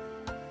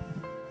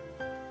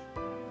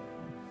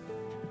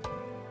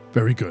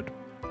 Very good.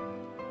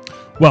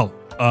 Well,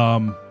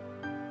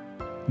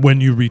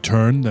 when you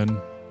return,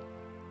 then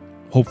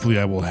hopefully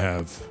I will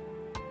have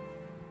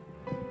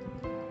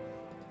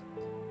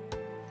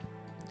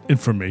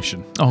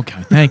information.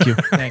 Okay, thank you.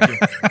 Thank you.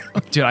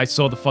 Dude, I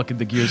saw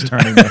the gears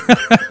turning there.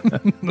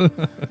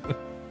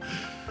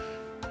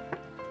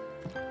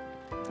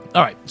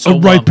 All right. So, a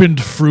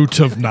ripened fruit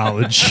of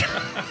knowledge.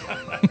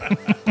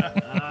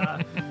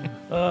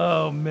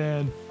 Oh,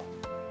 man.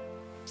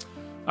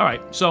 All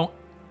right. So,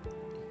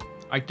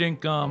 I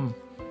think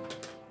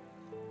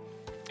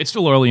it's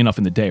still early enough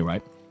in the day,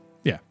 right?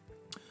 Yeah.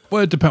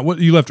 Well, it depends. What,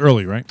 you left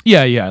early, right?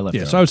 Yeah, I left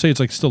Yeah, early. so I would say it's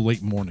like still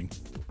late morning.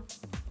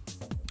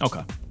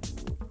 Okay.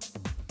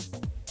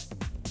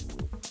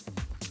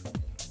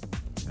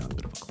 Got a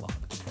bit of a clock.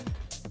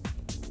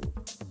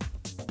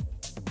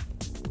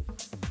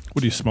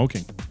 What are you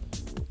smoking?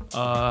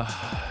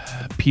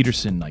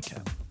 Peterson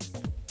nightcap.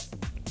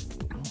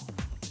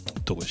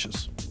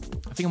 Delicious.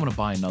 I think I'm going to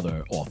buy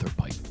another author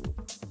pipe.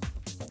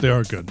 They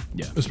are good.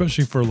 Yeah.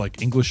 Especially for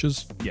like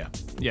Englishes. Yeah.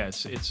 Yeah,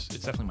 it's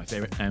definitely my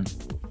favorite. And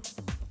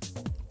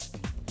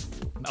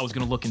I was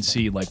going to look and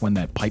see like when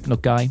that Pipe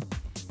Nook guy,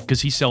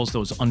 because he sells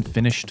those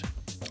unfinished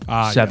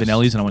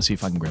Savinellis, and I want to see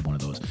if I can grab one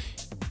of those.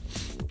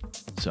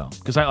 So,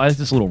 because I like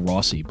this little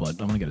Rossi, but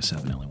I'm going to get a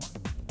Savinelli one.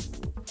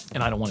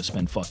 And I don't want to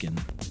spend fucking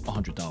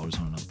 $100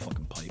 on another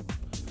fucking pipe.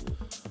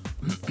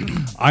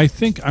 I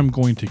think I'm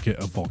going to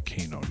get a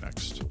Volcano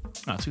next. Oh,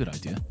 that's a good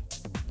idea.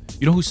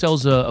 You know who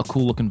sells a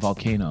cool looking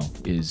Volcano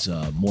is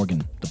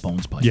Morgan, the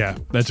Bones pipe. Yeah,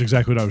 that's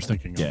exactly what I was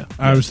thinking of. Yeah.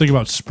 I was thinking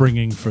about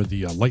springing for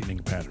the lightning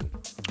pattern.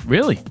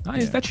 Really?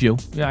 That's you.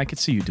 Yeah, I could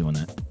see you doing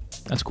that.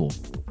 That's cool.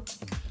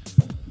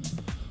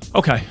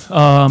 Okay.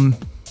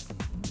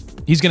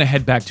 He's going to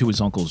head back to his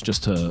uncle's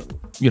just to,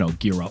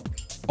 gear up.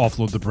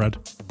 Offload the bread.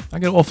 I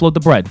got to offload the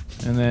bread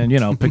and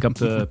then, pick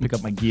up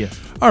my gear.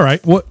 All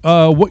right.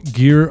 What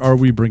gear are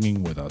we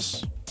bringing with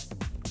us?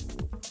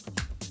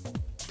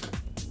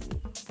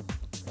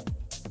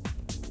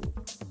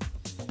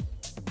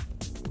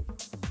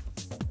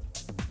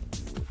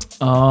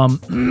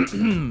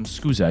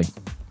 Scusi.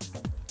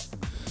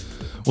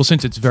 Well,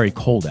 since it's very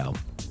cold out,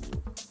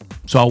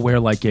 so I'll wear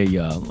like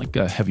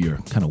a heavier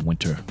kind of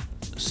winter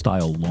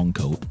style long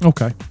coat.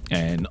 Okay.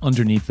 And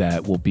underneath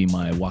that will be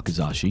my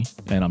wakizashi,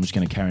 and I'm just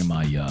going to carry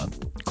my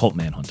Colt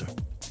Manhunter.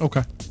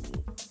 Okay.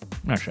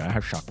 Actually, I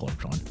have shock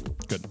gloves on.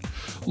 Good.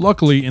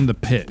 Luckily, in the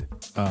pit,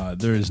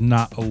 there is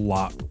not a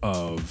lot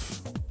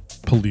of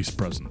police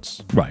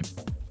presence. Right.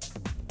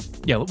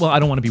 Yeah, well, I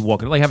don't want to be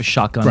walking. Like, I have a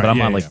shotgun, Right, but I'm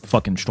yeah, not yeah.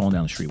 fucking strolling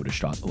down the street with a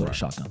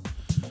shotgun.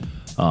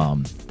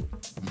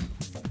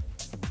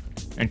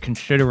 And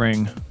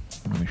considering,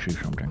 let me see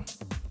something.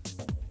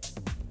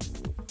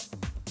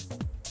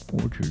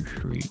 Orchard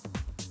Street.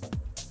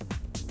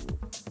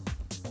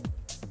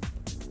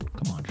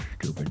 Come on,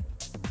 stupid.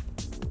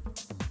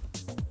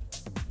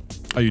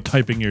 Are you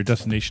typing your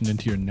destination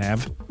into your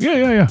nav?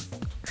 Yeah.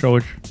 So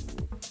it's.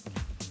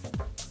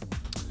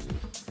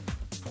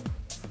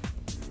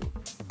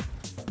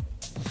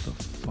 What the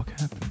fuck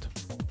happened?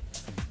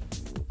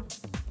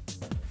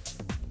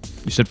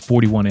 You said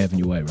 41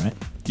 Avenue A, right?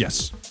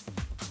 Yes.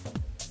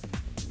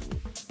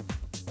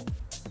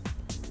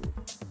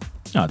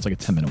 No, it's like a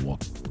 10-minute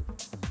walk.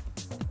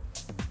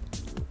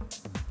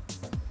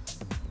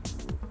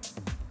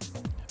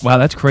 Wow,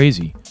 that's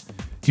crazy.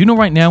 Do you know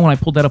right now when I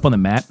pulled that up on the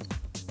map,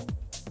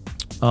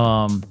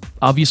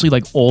 obviously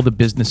like all the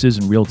businesses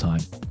in real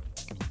time,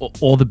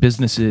 all the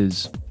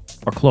businesses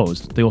are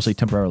closed. They all say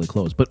temporarily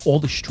closed, but all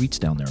the streets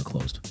down there are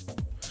closed.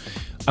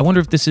 I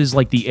wonder if this is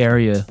like the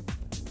area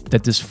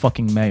that this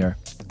fucking mayor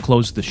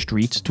closed the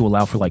streets to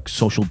allow for like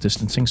social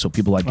distancing so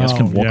people I guess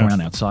can walk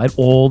around outside.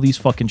 All these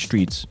fucking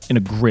streets in a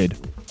grid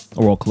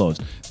are all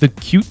closed. The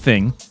cute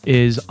thing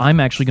is I'm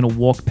actually going to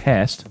walk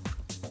past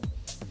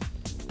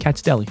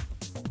Cat's Deli.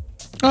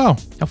 Oh.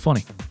 How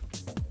funny.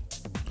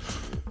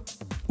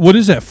 What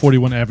is that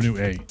 41 Avenue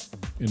A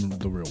in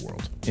the real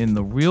world? In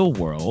the real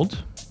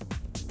world,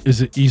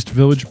 Is it East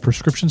Village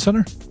Prescription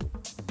Center?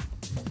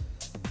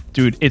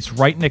 dude, it's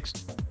right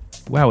next.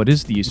 Wow, it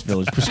is the East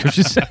Village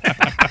Prescription Center.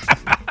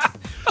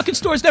 Fucking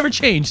store's never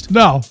changed.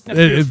 No.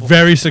 It's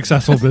very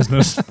successful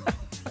business.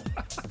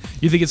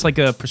 You think it's like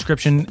a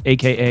prescription,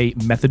 aka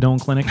methadone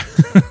clinic?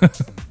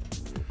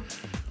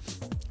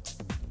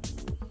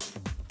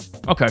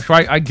 Okay, so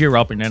I gear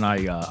up and then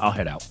I'll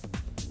head out.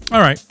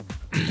 All right.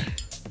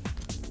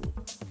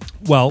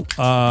 Well,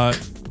 I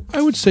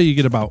would say you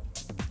get about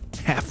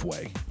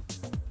halfway.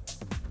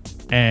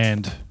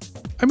 And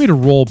I made a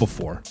roll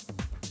before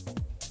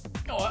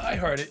Oh, I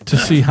heard it. to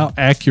see how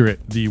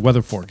accurate the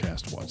weather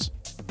forecast was.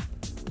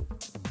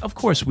 Of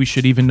course, we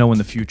should even know in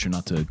the future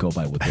not to go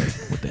by what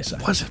they say.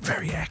 Wasn't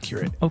very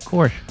accurate. Of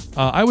course.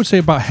 I would say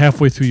about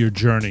halfway through your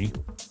journey,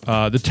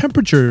 the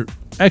temperature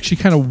actually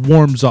kind of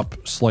warms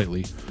up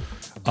slightly.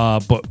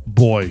 But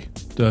boy,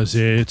 does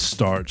it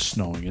start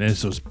snowing. And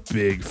it's those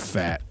big,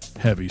 fat,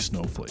 heavy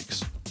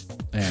snowflakes.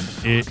 And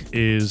it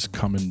is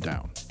coming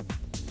down.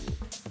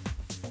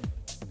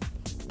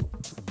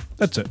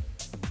 That's it.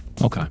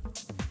 Okay.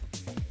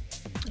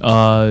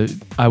 I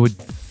would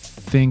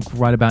think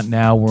right about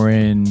now we're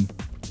in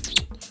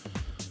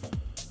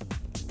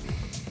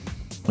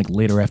like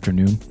later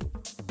afternoon.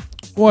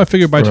 Well, I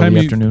figured by the time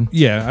Early afternoon?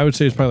 Yeah, I would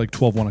say it's probably like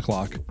 12, 1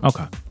 o'clock.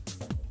 Okay.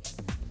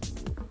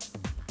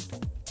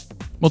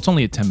 Well, it's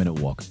only a 10-minute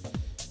walk.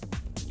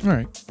 All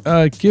right.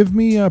 Give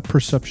me a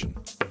perception.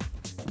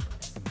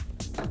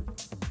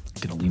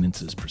 Gonna lean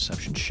into this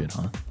perception shit,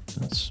 huh?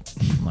 That's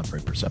not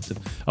very perceptive.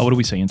 Oh, what do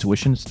we say?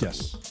 Intuition?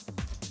 Yes.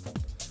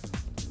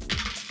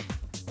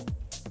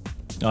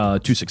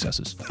 2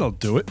 successes. That'll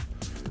do it.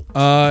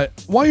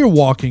 While you're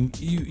walking,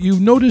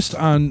 you've noticed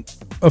on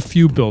a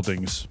few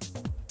buildings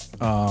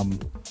a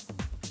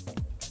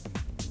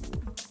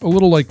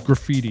little like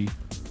graffiti.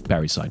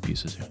 Barry's side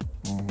pieces here.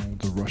 Oh,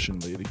 the Russian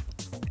lady.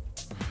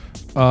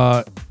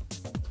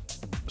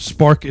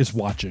 Spark is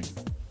watching.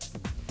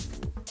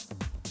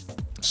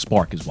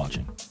 Spark is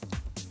watching.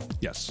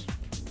 Yes.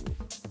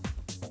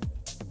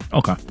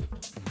 Okay. All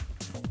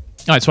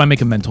right, so I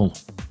make a mental.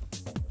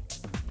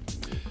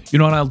 You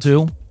know what I'll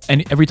do?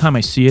 And every time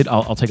I see it,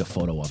 I'll take a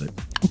photo of it.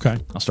 Okay.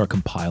 I'll start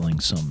compiling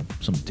some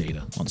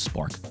data on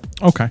Spark.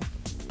 Okay.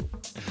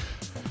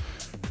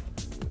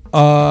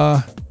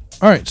 All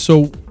right.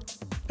 So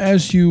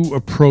as you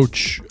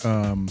approach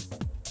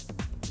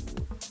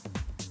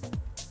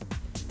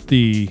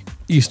the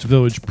East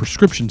Village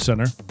Prescription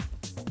Center,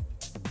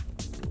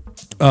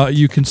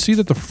 you can see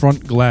that the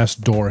front glass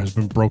door has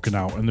been broken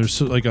out, and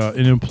there's like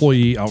an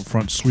employee out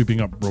front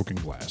sweeping up broken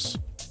glass.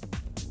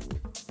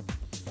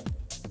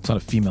 It's not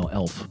a female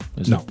elf,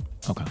 is No. it?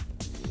 Okay.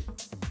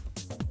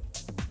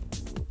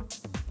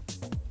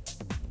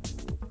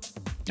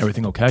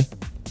 Everything okay?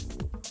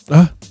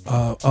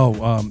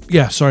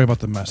 Yeah, sorry about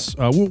the mess.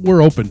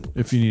 We're open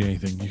if you need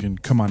anything. You can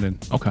come on in.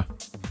 Okay.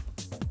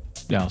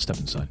 Yeah, I'll step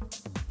inside.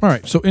 All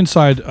right, so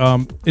inside,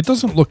 it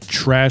doesn't look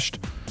trashed,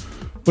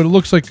 but it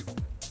looks like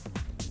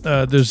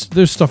there's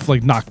stuff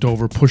like knocked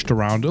over, pushed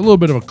around, a little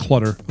bit of a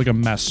clutter, like a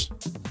mess.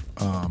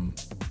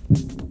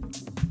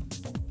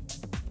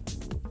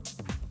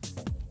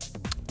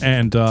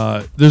 And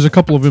there's a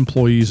couple of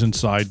employees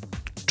inside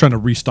trying to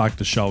restock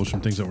the shelves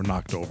from things that were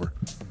knocked over.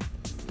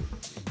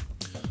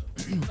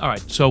 All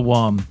right,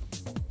 so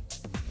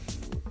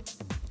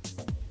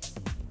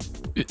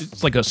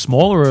it's like a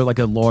smaller or like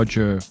a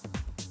larger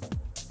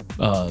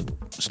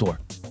store.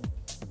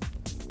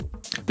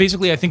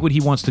 Basically, I think what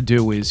he wants to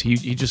do is he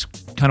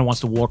just kind of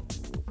wants to walk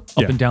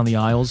up and down the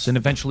aisles and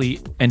eventually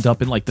end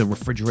up in like the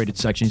refrigerated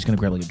section. He's going to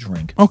grab like a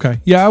drink. Okay,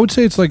 yeah, I would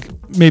say it's like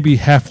maybe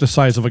half the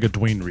size of like a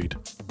Dwayne Reed.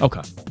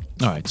 Okay.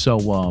 All right, so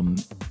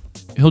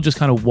he'll just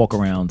kind of walk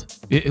around.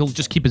 He'll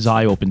just keep his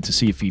eye open to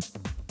see if he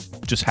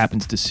just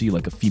happens to see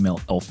like a female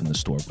elf in the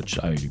store, which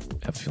I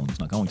have a feeling he's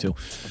not going to.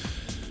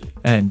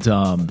 And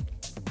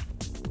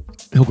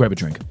he'll grab a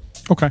drink.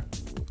 Okay.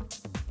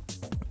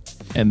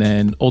 And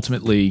then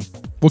ultimately,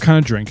 What kind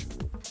of drink?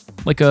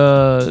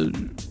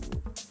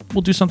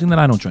 we'll do something that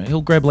I don't drink.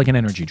 He'll grab like an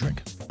energy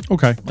drink,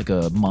 Okay. like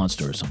a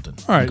Monster or something.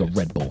 All right. Like a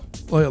Red Bull.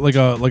 Like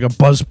a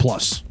Buzz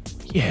Plus.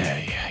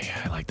 Yeah.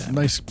 I like that.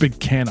 Nice big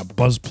can of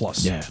Buzz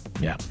Plus. Yeah.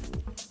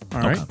 All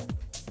right. Okay.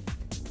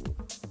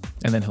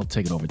 And then he'll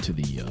take it over to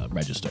the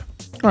register.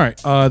 All right.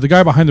 The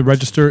guy behind the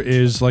register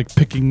is like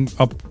picking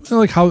up, you know,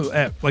 like how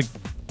at like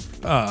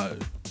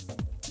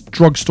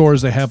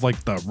drugstores they have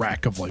like the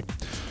rack of like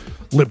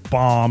lip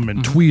balm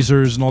and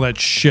tweezers and all that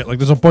shit. Like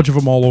there's a bunch of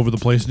them all over the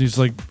place, and he's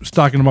like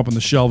stocking them up on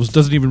the shelves.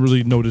 Doesn't even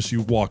really notice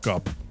you walk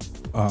up.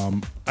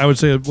 I would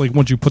say like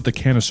once you put the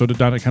can of soda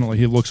down, it kind of like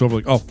he looks over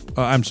like, oh,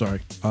 I'm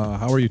sorry.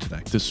 How are you today?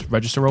 This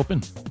register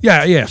open?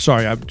 Yeah.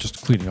 Sorry, I'm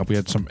just cleaning up. We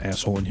had some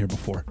asshole in here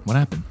before. What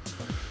happened?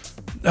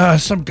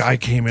 Some guy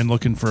came in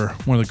looking for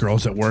one of the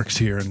girls that works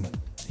here, and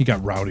he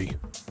got rowdy.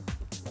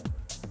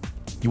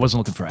 He wasn't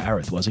looking for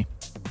Aerith, was he?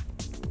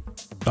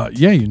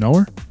 Yeah, you know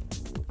her?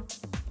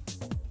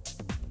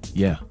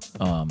 Yeah.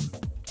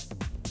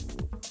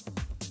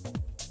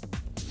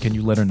 Can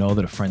you let her know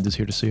that a friend is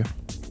here to see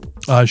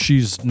her?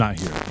 She's not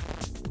here.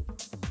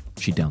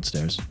 She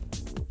downstairs.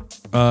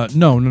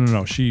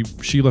 No. She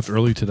left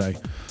early today.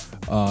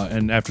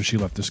 And after she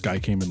left, this guy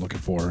came in looking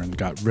for her and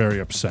got very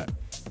upset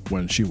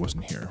when she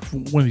wasn't here.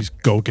 One of these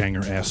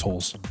go-ganger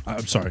assholes.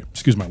 I'm sorry.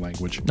 Excuse my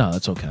language. No,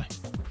 that's okay.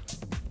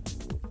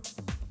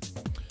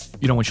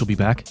 You know when she'll be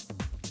back?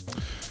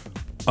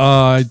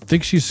 I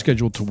think she's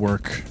scheduled to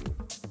work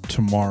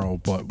tomorrow,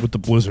 but with the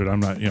blizzard, I'm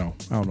not, I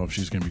don't know if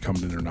she's going to be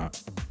coming in or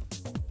not.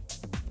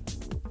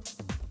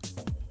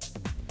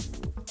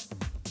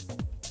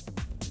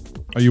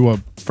 Are you a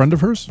friend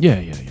of hers?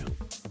 Yeah.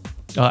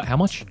 How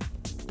much?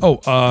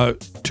 Oh,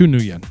 2 new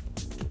yen.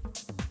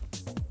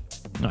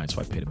 All right,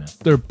 so I paid him in.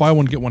 They're buy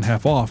one, get one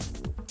half off.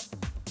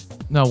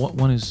 No,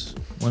 one is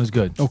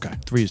good. Okay.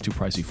 3 is too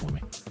pricey for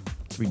me.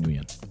 3 new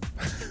yen.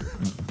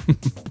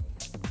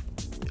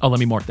 Oh, let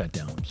me mark that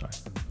down. I'm sorry.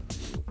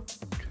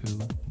 2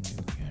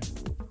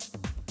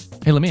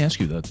 Hey, let me ask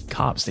you, the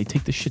cops, they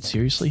take this shit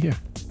seriously here?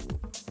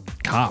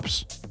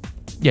 Cops.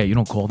 Yeah, you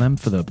don't call them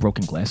for the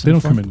broken glass? They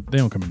don't come in. They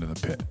don't come into the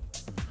pit.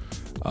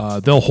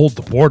 They'll hold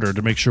the border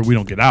to make sure we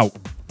don't get out,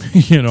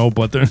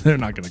 But they're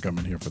not going to come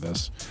in here for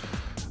this.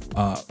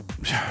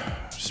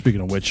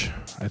 Speaking of which,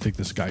 I think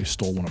this guy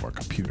stole one of our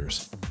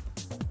computers.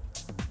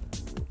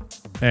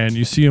 And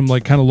you see him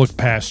kind of look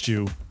past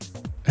you.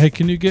 Hey,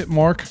 can you get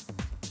Mark?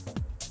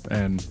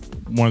 And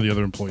one of the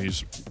other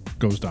employees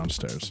goes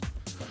downstairs.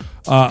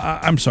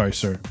 I'm sorry,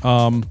 sir.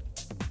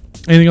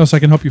 Anything else I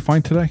can help you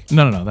find today?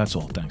 No, that's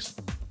all. Thanks.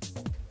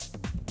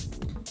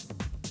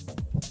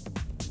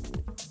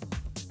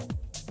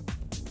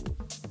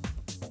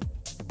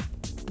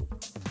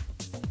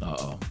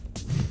 Uh-oh.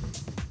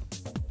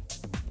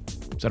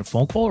 Is that a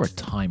phone call or a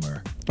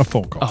timer? A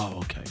phone call. Oh,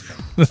 okay.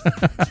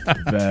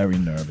 Very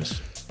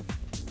nervous.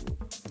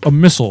 A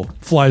missile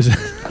flies in.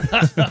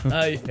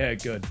 Yeah,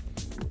 good.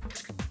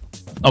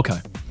 Okay.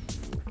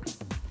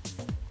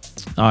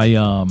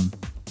 All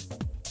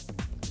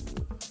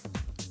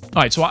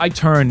right, so I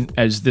turn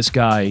as this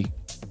guy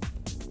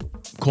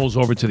calls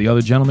over to the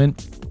other gentleman.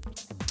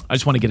 I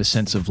just want to get a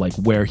sense of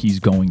where he's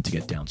going to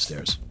get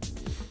downstairs.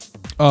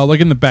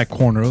 In the back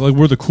corner,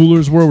 where the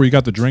coolers were, where you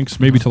got the drinks,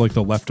 maybe to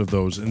the left of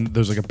those, and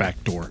there's a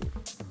back door.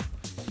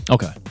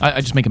 Okay. I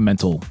just make a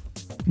mental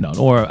note,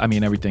 or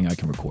everything I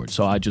can record.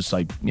 So I just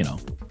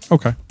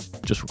Okay.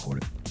 just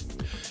record it.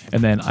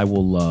 And then I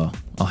will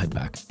I'll head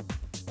back.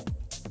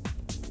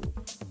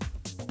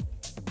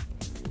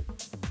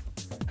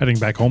 Heading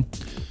back home?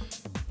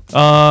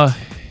 No,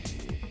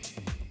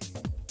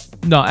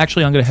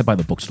 actually I'm going to head by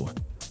the bookstore.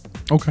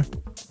 Okay.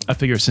 I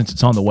figure since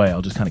it's on the way,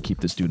 I'll just kind of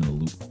keep this dude in the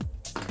loop.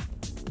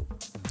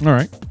 All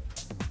right.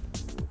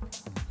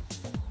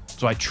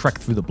 So I trek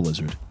through the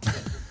blizzard.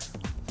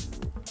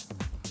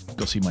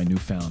 Go see my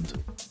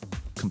newfound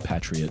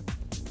compatriot,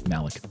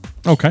 Malik.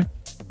 Okay.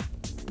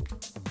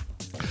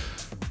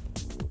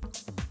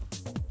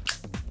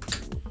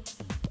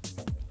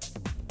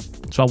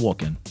 So I'll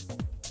walk in.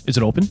 Is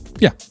it open?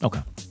 Yeah.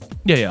 Okay.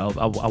 Yeah,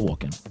 I'll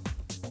walk in.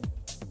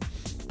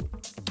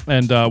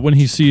 And when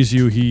he sees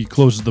you, he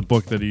closes the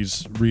book that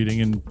he's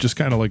reading and just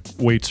kind of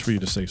waits for you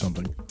to say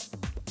something.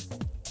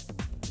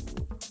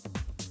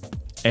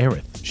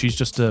 Aerith. She's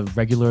just a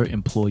regular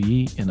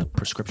employee in a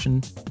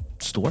prescription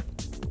store?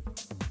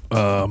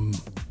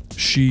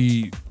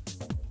 She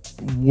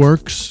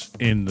works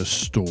in the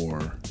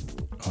store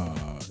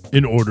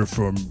in order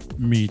for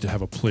me to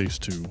have a place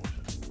to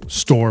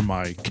store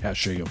my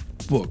cachet of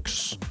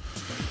books.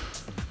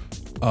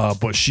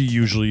 But she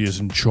usually is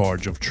in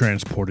charge of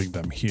transporting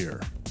them here.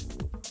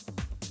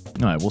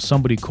 All right, well,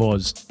 somebody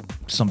caused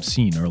some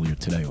scene earlier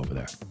today over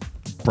there.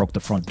 Broke the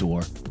front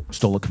door,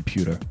 stole a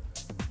computer.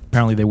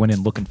 Apparently they went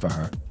in looking for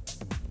her.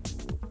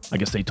 I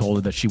guess they told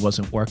her that she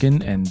wasn't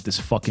working, and this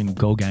fucking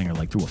go-ganger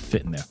threw a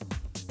fit in there.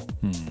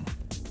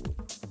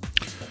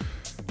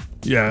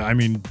 Yeah,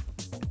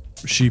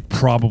 she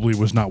probably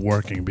was not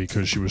working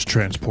because she was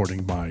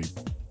transporting my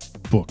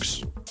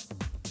books.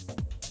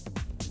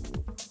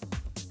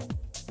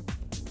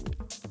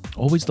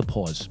 Always the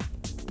pause.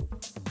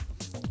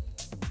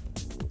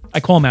 I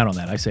call him out on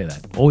that. I say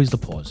that. Always the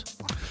pause.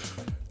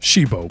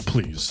 Shibo,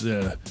 please.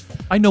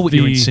 I know what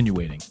you're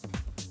insinuating.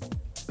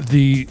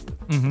 The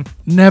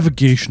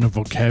navigation of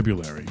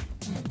vocabulary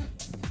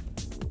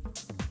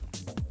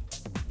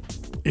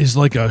is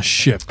like a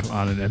ship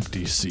on an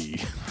empty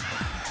sea.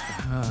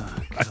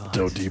 I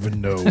don't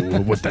even know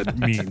what that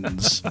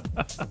means.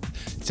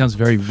 It sounds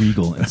very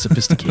regal and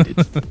sophisticated.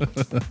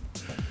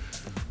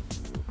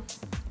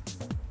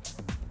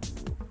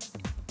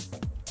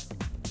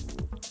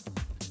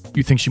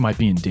 You think she might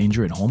be in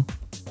danger at home?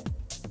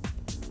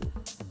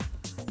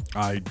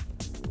 I'm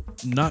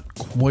not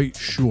quite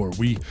sure.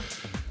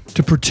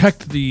 To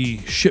protect the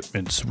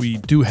shipments, we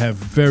do have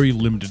very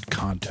limited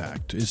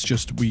contact. It's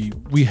just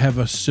we have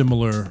a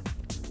similar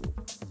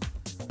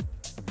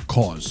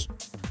cause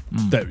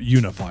that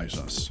unifies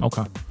us.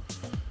 Okay.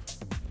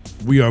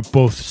 We are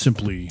both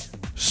simply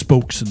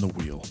spokes in the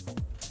wheel.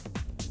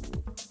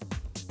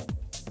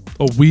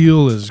 A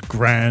wheel is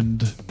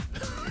grand.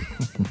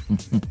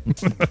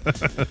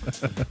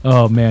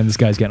 Oh, man, this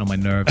guy's getting on my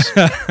nerves.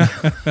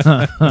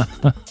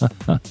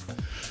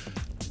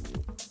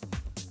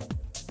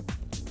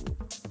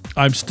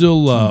 I'm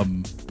still,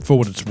 for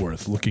what it's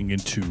worth, looking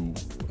into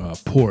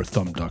poor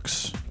Thumb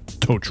Duck's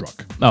tow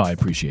truck. Oh, I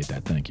appreciate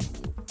that. Thank you.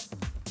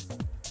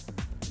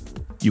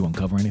 You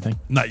uncover anything?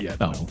 Not yet.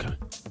 Oh, okay.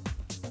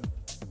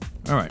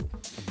 All right.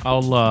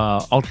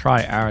 I'll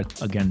try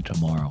Aerith again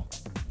tomorrow.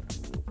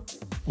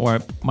 Or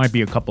it might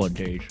be a couple of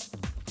days,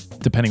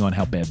 depending on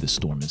how bad this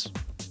storm is.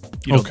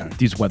 Okay.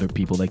 These weather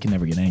people, they can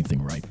never get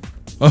anything right.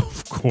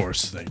 Of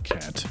course they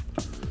can't.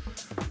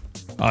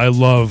 I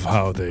love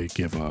how they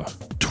give a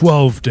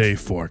 12-day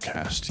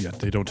forecast, yet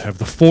they don't have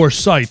the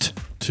foresight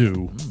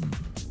to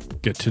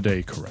get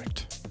today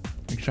correct.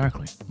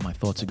 Exactly. My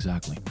thoughts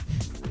exactly.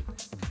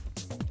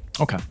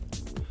 Okay.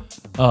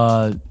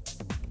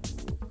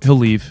 He'll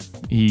leave.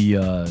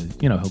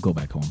 He'll go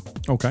back home.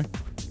 Okay.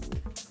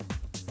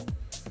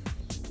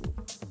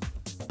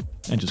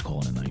 and just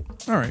call it a night.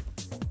 All right.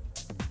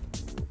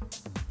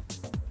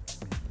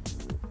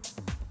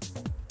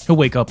 He'll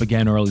wake up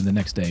again early the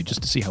next day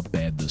just to see how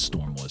bad the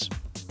storm was.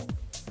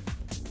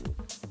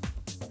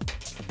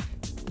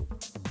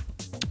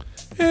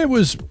 It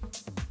was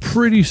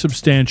pretty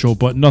substantial,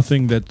 but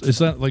nothing that it's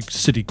not like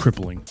city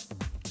crippling.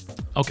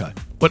 Okay.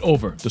 But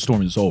over. The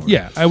storm is over.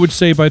 Yeah, I would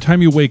say by the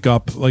time you wake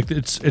up, like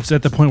it's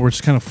at the point where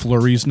it's kind of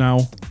flurries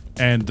now,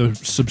 and the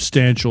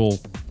substantial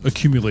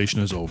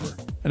accumulation is over.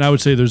 And I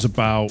would say there's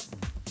about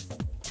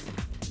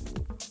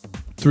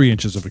 3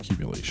 inches of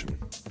accumulation.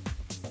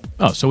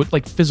 Oh, so it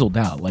like fizzled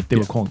out. Like they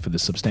were calling for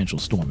this substantial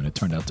storm, and it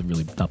turned out to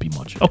really not be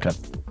much. Okay.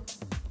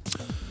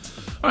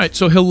 All right,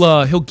 so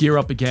he'll gear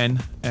up again,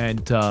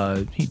 and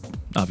he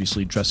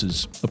obviously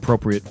dresses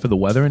appropriate for the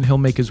weather, and he'll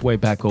make his way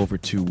back over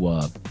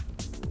to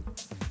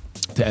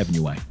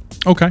Avenue A.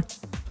 Okay.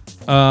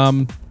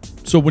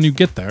 So when you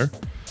get there,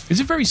 Is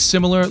it very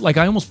similar? Like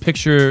I almost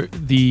picture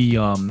the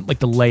like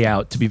the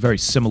layout to be very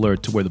similar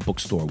to where the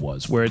bookstore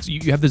was, where it's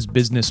you have this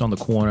business on the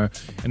corner,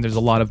 and there's a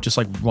lot of just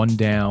like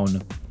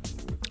rundown.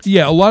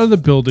 yeah, a lot of the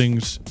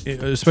buildings,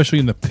 especially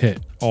in the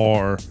pit,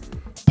 are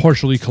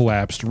partially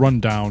collapsed, run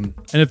down,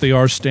 and if they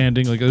are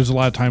standing, like there's a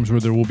lot of times where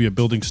there will be a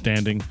building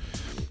standing,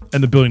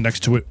 and the building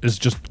next to it is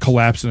just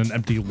collapsed in an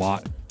empty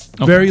lot.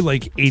 Okay. Very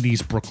like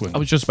 80s Brooklyn. I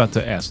was just about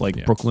to ask,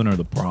 like Brooklyn or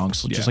the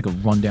Bronx, just like a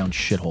rundown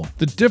shithole.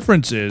 The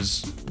difference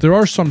is there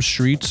are some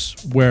streets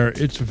where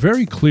it's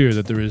very clear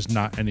that there is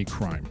not any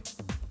crime.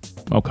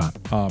 Okay.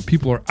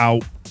 People are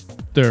out,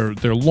 their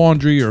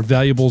laundry or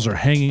valuables are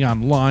hanging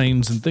on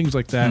lines and things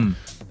like that.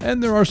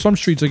 And there are some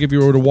streets, like if you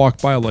were to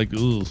walk by, like,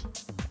 ugh,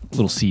 A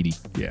little seedy.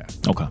 yeah,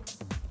 Okay.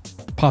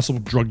 possible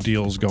drug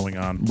deals going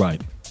on.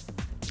 Right.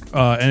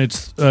 And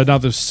it's now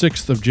the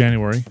 6th of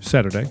January,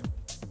 Saturday.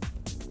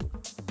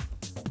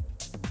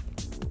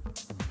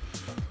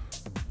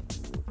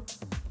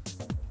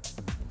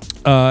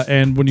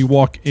 And when you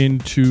walk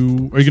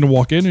into, are you going to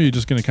walk in, or are you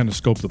just going to kind of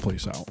scope the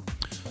place out?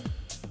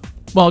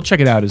 Well, I'll check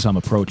it out as I'm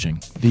approaching.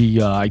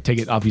 I take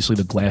it, obviously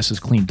the glass is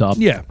cleaned up.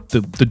 Yeah.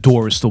 The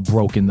door is still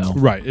broken though.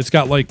 Right. It's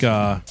got like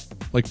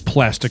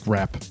plastic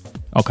wrap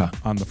Okay.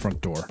 on the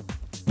front door to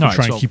All right,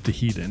 try and so- keep the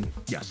heat in.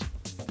 Yes.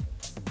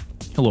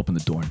 He'll open the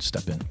door and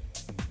step in.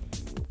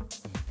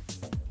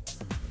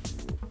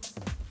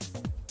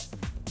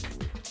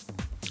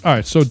 All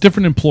right. So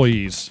different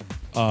employees,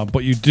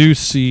 but you do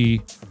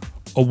see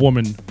a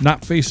woman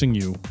not facing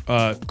you,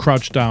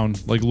 crouched down,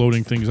 like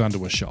loading things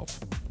onto a shelf.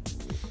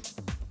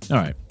 All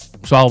right.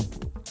 So I'll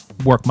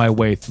work my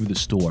way through the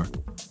store.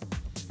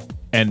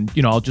 And,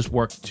 I'll just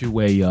work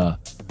to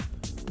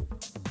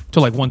to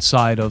like one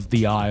side of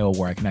the aisle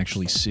where I can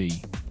actually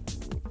see.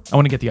 I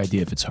want to get the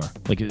idea if it's her.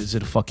 Like, is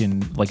it a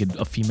fucking, like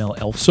a female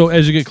elf? So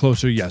as you get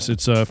closer, yes,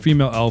 it's a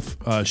female elf.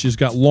 She's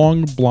got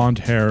long blonde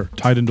hair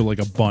tied into like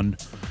a bun.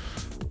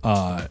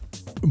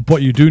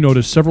 But you do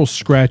notice several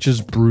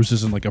scratches,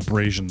 bruises, and like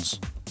abrasions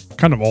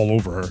kind of all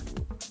over her.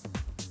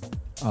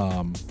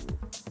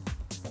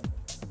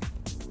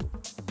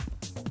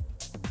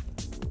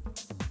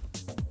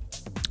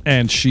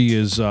 And she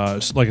is,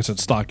 like I said,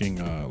 stocking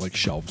like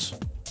shelves.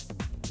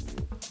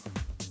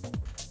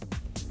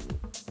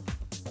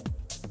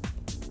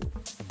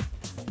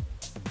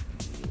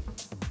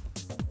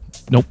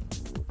 Nope.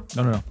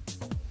 No.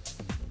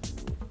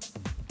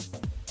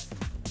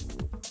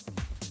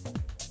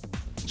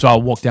 So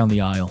I'll walk down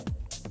the aisle,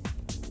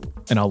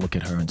 and I'll look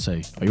at her and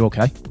say, "Are you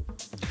okay?"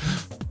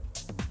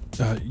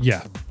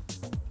 Yeah.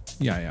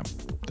 Yeah, I am.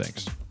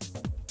 Thanks.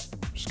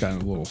 Just got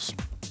a little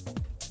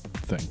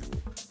thing.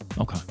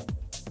 Okay.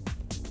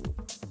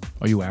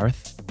 Are you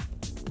Aerith?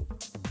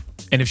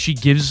 And if she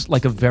gives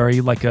like a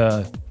very like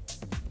a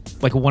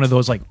one of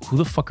those like, "Who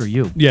the fuck are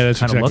you?" Yeah, that's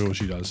kinda exactly look, what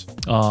she does.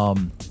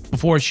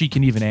 before she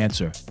can even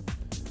answer,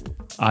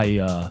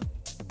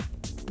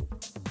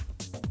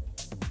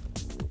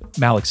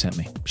 Malik sent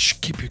me. Shh,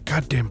 keep your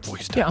goddamn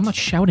voice down. Yeah, I'm not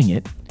shouting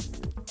it.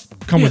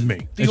 Come with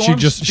me. The And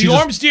arms, she just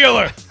arms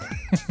dealer.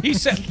 He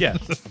said, "Yeah."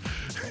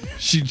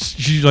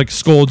 she like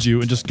scolds you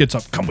and just gets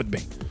up. Come with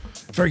me.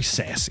 Very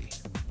sassy.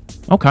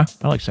 Okay,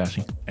 I like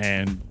sassy.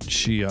 And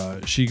she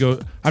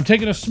goes, "I'm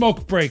taking a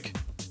smoke break,"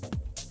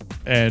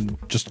 and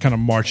just kind of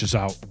marches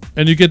out.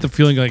 And you get the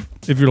feeling like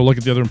if you were to look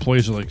at the other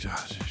employees, you're like,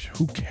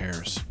 who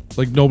cares?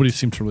 Like nobody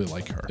seems to really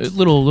like her. A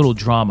little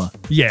drama.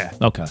 Yeah.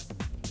 Okay.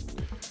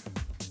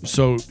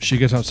 So she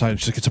gets outside and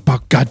she's like, "It's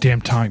about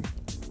goddamn time."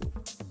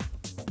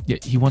 Yeah,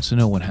 he wants to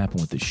know what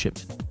happened with this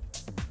shipment.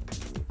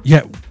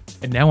 Yeah.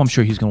 And now I'm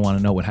sure he's going to want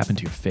to know what happened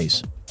to your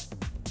face.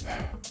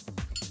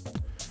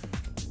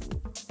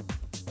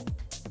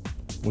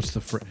 What's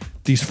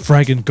these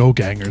fragging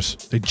go-gangers?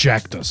 They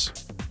jacked us.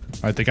 All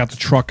right, they got the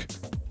truck.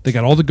 They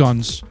got all the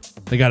guns.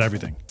 They got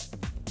everything.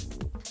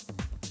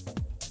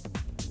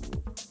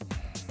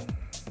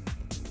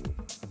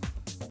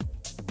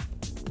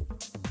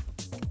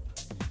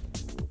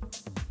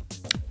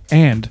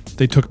 And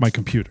they took my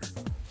computer.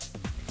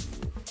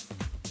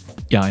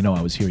 Yeah, I know.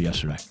 I was here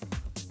yesterday.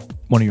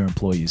 One of your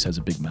employees has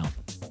a big mouth.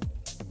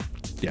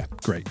 Yeah,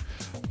 great.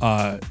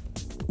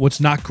 what's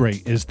not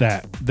great is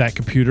that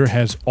computer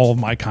has all of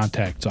my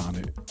contacts on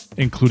it,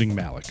 including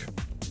Malik.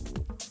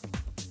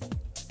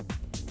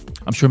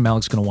 I'm sure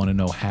Malik's going to want to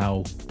know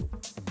how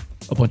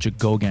a bunch of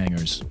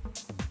go-gangers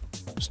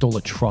stole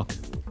a truck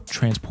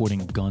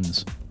transporting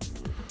guns.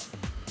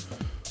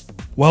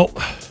 Well,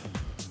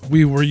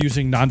 we were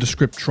using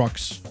nondescript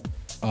trucks,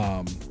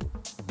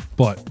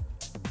 but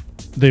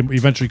they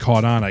eventually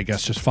caught on, I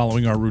guess, just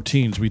following our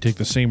routines. We take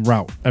the same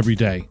route every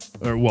day,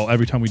 or well,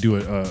 every time we do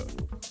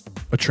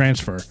a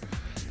transfer,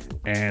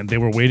 and they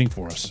were waiting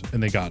for us,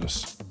 and they got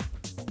us.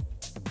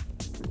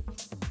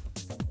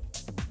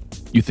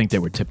 You think they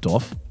were tipped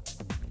off?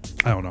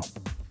 I don't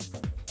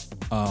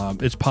know.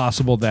 It's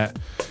possible that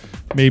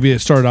maybe it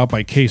started out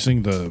by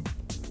casing the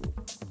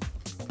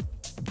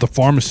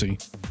pharmacy,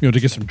 to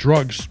get some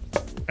drugs,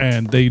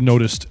 and they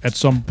noticed at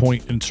some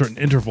point in certain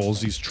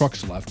intervals these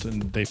trucks left,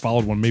 and they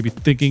followed one, maybe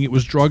thinking it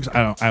was drugs.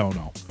 I don't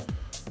know.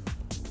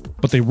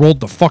 But they rolled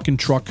the fucking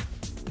truck,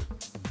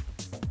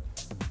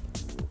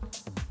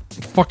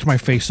 fucked my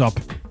face up.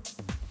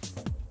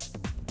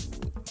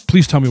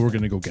 Please tell me we're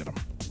gonna go get them.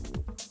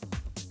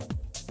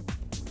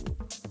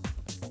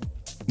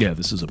 Yeah,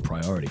 this is a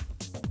priority.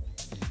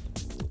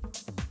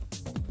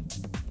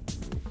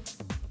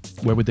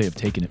 Where would they have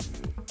taken it?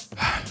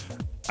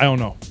 I don't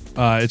know.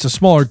 It's a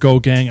smaller Go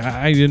gang.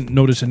 I didn't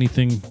notice any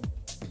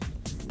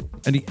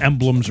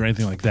emblems or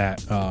anything like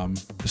that.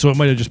 So it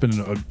might have just been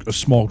a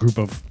small group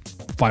of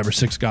 5 or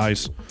 6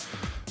 guys.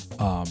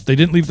 They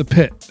didn't leave the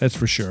pit, that's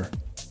for sure.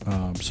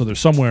 So they're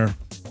somewhere.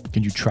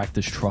 Can you track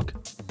this truck?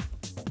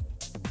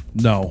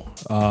 No.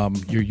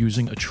 You're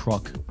using a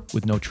truck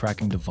with no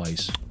tracking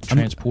device,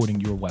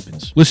 transporting your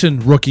weapons. Listen,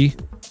 rookie,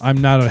 I'm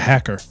not a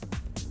hacker.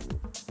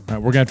 All right,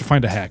 we're going to have to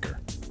find a hacker.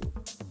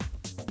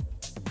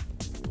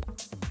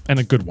 And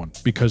a good one,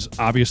 because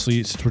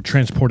obviously since we're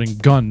transporting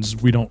guns,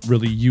 we don't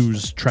really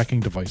use tracking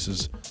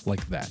devices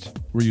like that.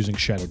 We're using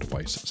shadow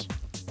devices.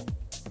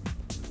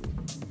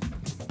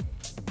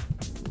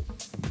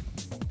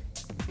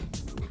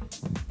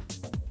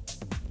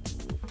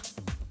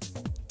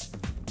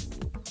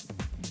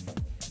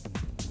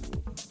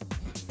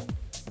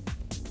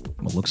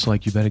 Well, looks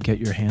like you better get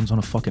your hands on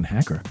a fucking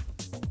hacker.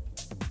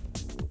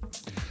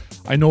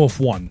 I know of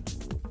one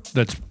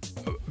that's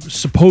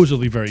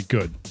supposedly very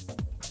good.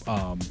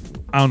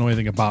 I don't know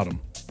anything about him,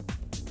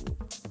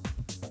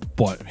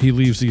 but he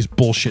leaves these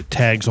bullshit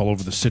tags all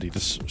over the city,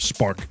 this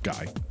Spark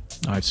guy.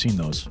 I've seen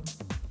those.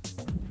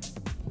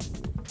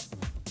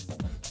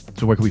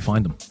 So where can we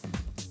find them?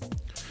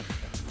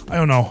 I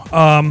don't know.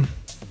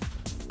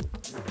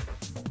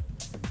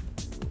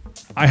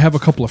 I have a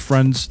couple of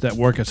friends that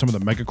work at some of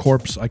the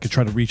megacorps. I could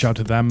try to reach out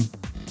to them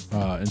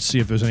and see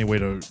if there's any way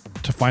to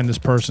find this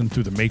person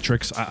through the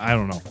Matrix. I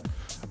don't know.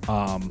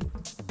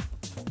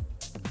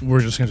 We're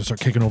just going to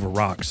start kicking over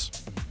rocks.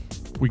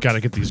 We got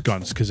to get these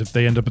guns, because if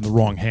they end up in the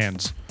wrong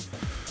hands,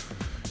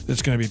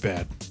 it's going to be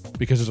bad.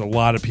 Because there's a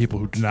lot of people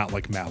who do not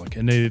like Malik,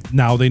 and they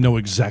know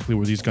exactly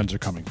where these guns are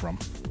coming from.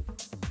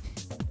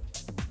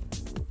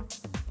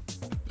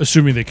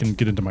 Assuming they can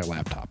get into my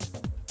laptop.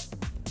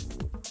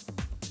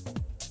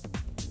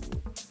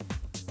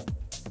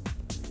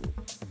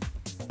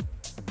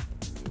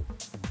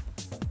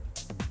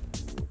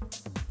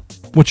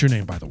 What's your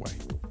name, by the way?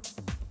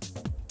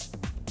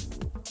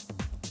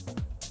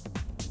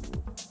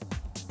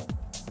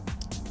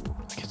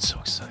 I get so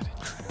excited.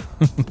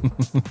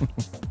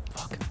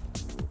 Fuck.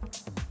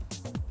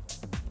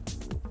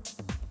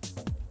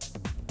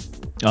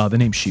 The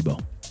name's Shibo.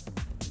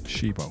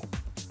 Shibo.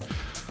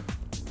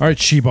 All right,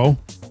 Shibo.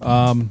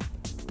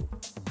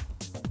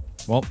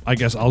 Well, I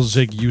guess I'll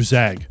zig, you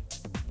zag.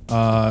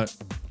 Why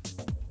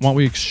don't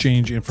we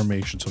exchange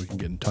information so we can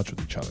get in touch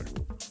with each other?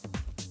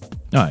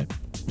 All right.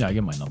 Yeah, I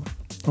get my number.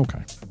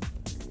 Okay.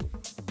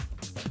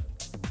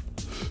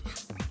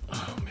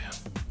 Oh, man.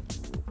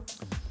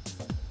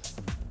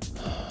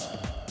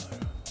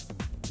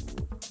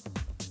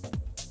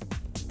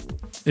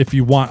 If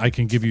you want, I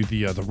can give you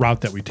the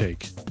route that we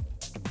take.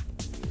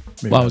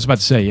 Maybe Well, I was about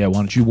to say, yeah, why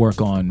don't you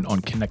work on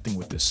connecting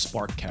with this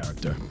Spark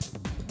character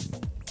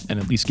and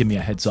at least give me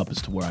a heads up as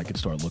to where I could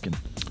start looking.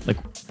 Like,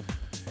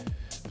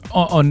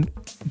 on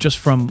just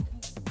from,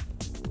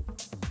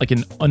 like,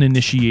 an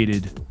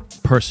uninitiated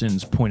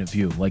person's point of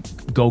view.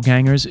 Like,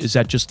 go-gangers, is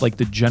that just, like,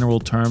 the general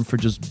term for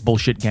just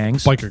bullshit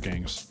gangs? biker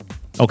gangs.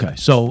 Okay,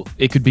 so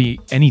it could be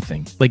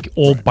anything. Like,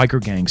 all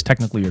biker gangs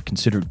technically are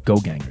considered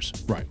go-gangers.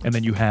 Right. And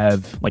then you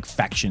have, like,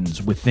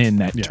 factions within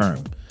that Yeah.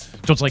 term.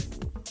 So it's like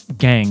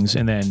gangs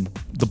and then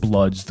the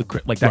Bloods,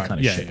 like that Right, kind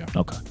of yeah, shit. yeah.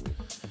 Okay.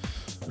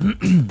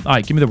 All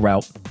right, give me the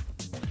route.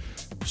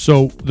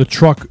 So the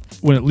truck,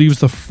 when it leaves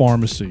the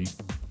pharmacy,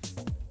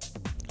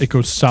 it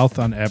goes south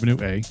on Avenue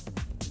A.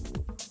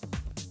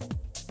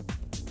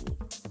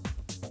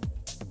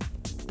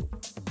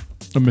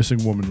 A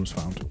missing woman was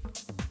found.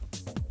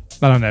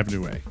 Not on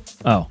Avenue A.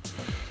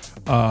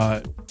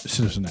 Oh.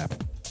 Citizen app.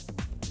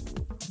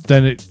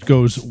 Then it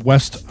goes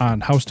west on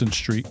Houston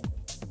Street.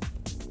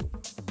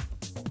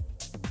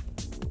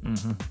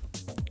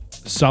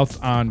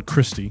 South on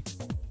Christie.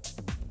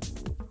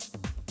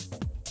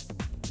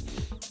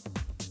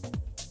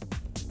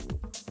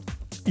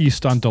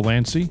 east on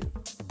Delancey,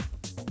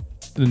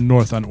 and then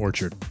north on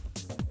Orchard.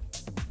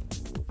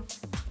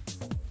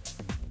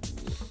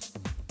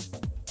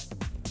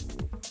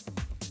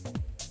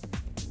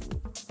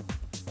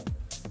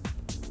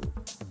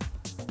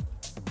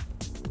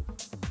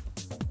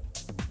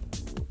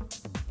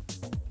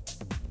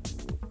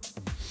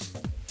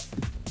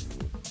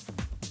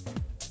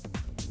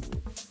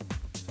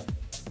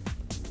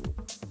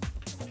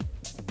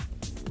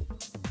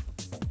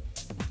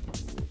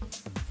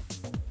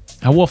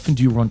 How often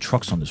do you run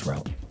trucks on this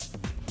route?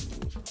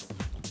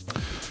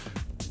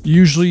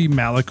 Usually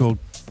Malik will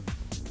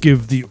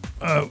give the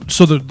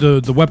so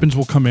the weapons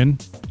will come in,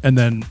 and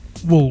then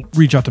we'll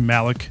reach out to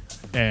Malik,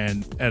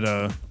 and at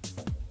a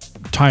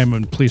time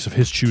and place of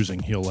his choosing,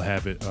 he'll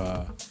have it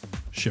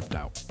shipped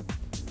out.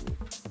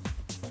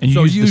 And you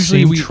So use the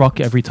usually same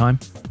truck every time?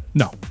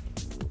 No,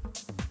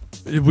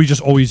 we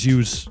just always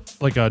use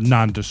like a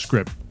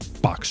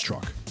nondescript box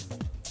truck.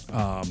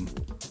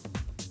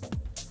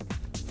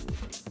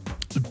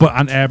 But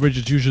on average,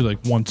 it's usually like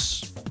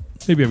once,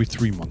 maybe every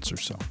 3 months or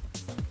so.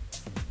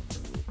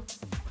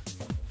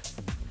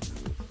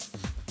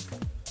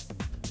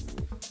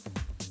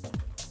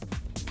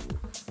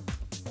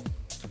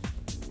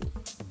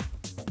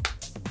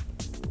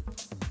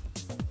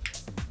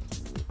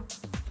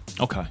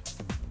 Okay.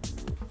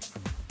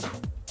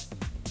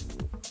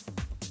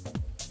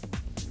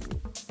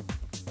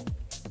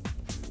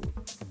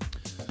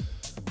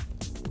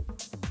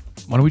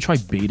 Why don't we try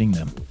baiting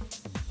them?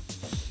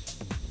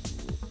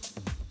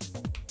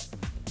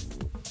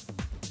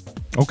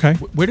 Okay.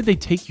 Where did they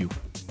take you?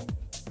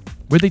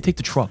 Where'd they take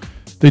the truck?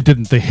 They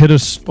didn't. They hit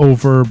us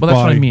over Well, that's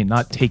by, what I mean.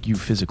 Not take you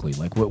physically.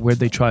 Like, where'd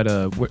they try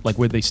to?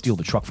 Where'd they steal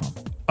the truck from?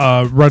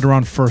 right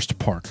around First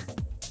Park.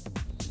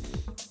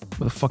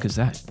 Where the fuck is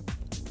that?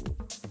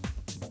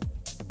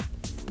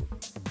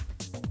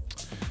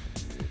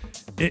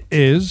 It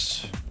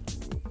is.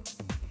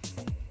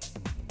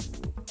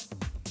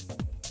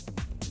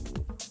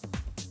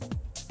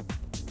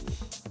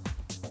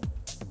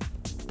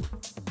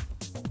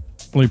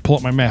 Let me pull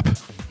up my map.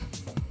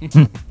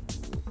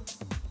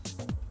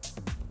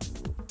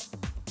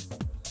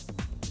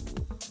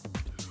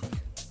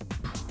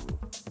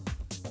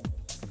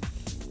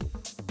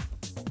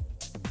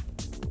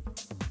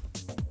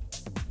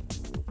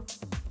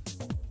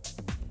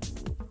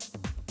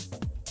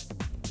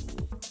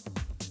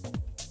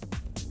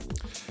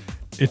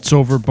 It's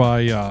over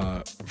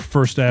by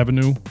First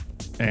Avenue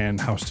and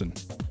Houston.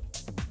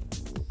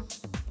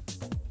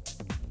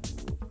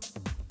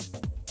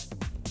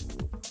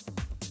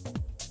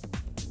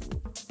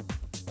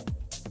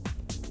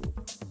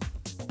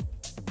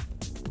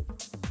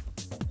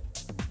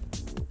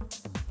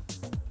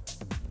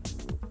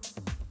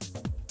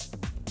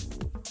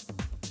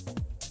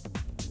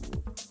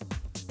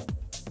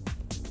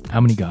 How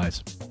many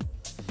guys?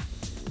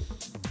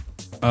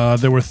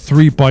 There were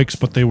 3 bikes,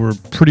 but they were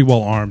pretty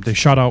well armed. They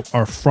shot out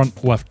our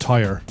front left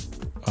tire,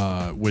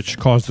 which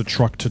caused the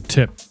truck to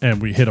tip,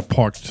 and we hit a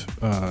parked,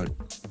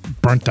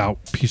 burnt out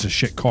piece of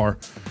shit car,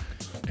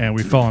 and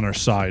we fell on our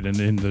side. And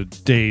in the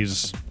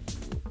days,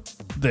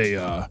 they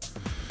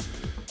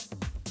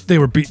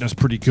were beating us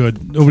pretty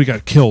good. Nobody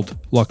got killed,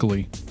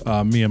 luckily.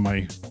 Me and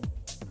my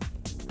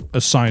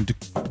assigned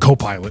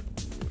co-pilot,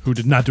 who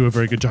did not do a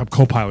very good job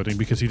co-piloting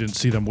because he didn't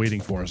see them waiting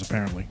for us,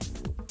 apparently.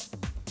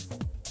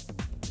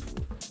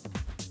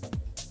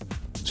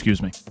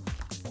 Excuse me.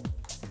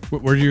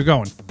 Where are you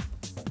going?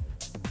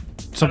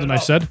 Something I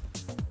said?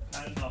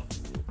 Not enough.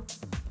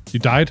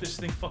 You died? This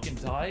thing fucking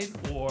died,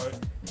 or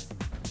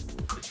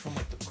it's from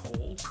like the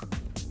cold.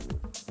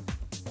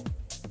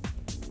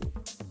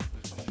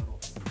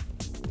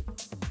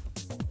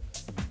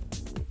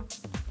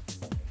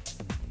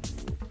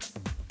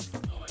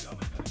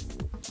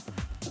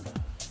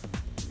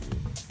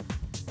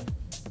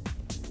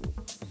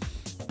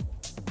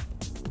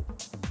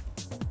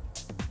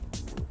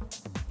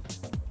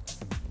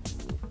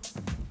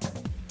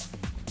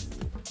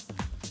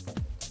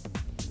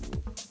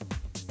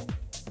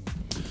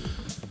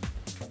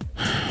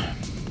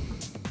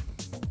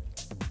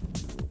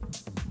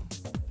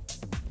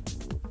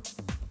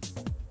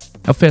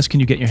 How fast can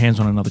you get your hands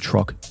on another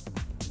truck?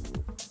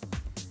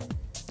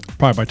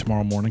 Probably by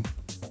tomorrow morning.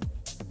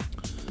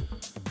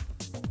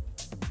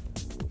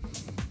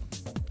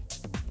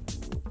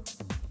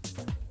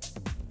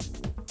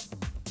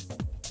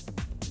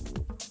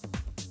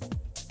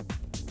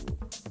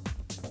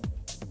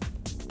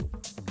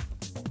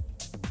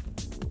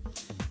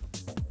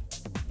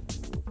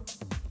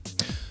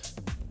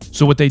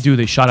 So what they do,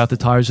 they shot out the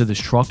tires of this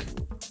truck.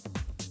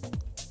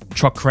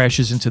 Truck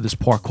crashes into this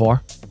parked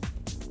car.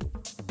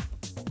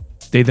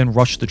 They then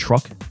rush the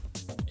truck.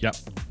 Yep.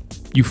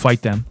 You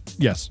fight them.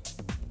 Yes.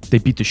 They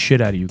beat the shit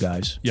out of you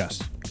guys.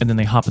 Yes. And then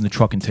they hop in the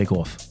truck and take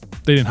off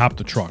They didn't hop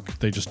the truck.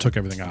 They just took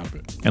everything out of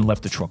it. and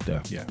left the truck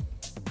there. Yeah.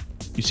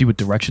 You see what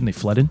direction they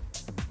fled in?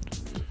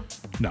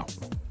 No.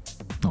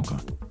 Okay.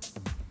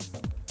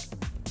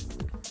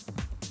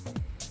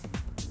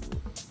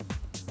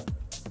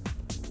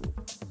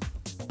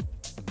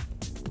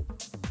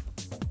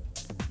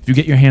 you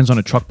get your hands on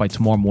a truck by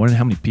tomorrow morning,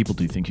 how many people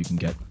do you think you can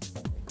get?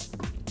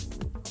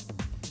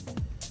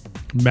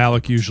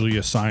 Malik usually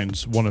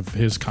assigns one of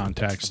his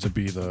contacts to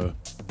be the...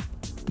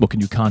 Well, can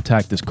you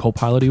contact this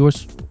co-pilot of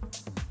yours?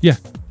 Yeah.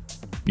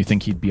 You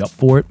think he'd be up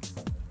for it?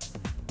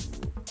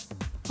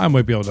 I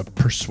might be able to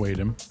persuade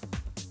him.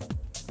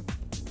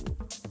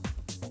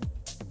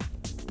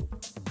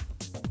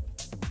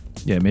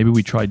 Yeah, maybe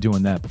we try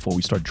doing that before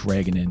we start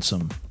dragging in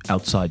some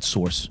outside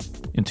source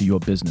into your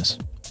business.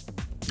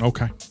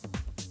 Okay.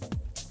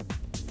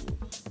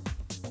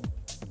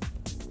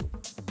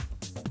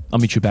 I'll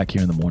meet you back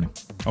here in the morning.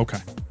 Okay.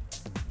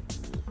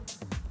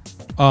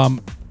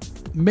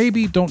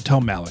 Maybe don't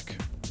tell Malik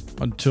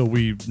until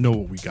we know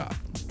what we got.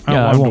 I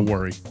don't want him to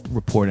worry.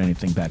 Report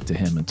anything back to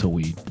him until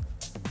we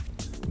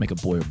make a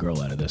boy or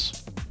girl out of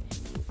this.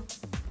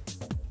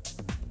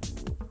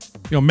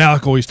 You know,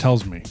 Malik always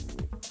tells me.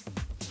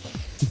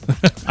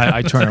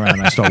 I turn around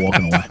and I start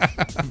walking away.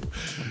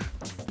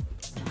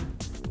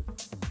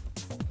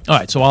 All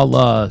right, so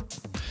I'll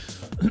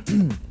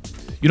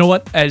you know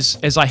what?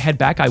 As I head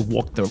back, I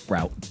walk the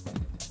route.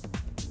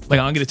 Like,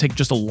 I'm going to take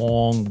just a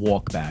long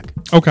walk back.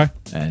 Okay.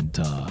 And,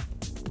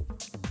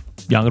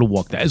 yeah, I'm going to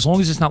walk that. As long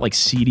as it's not, like,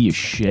 seedy as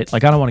shit.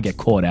 Like, I don't want to get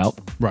caught out.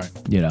 Right.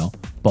 You know?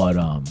 But,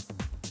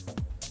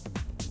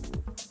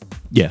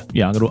 yeah,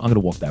 I'm going to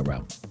walk that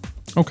route.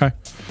 Okay.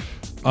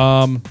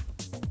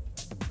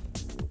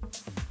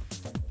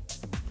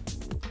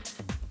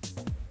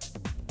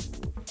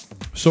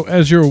 So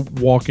as you're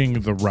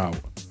walking the route,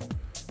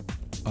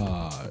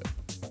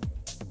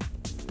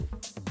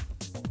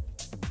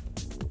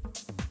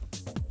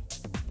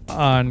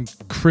 on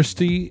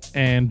Christie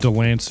and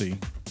Delancey,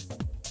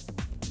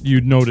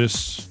 you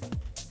notice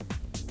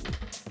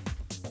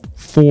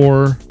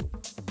 4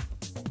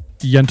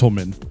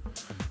 gentlemen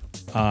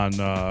on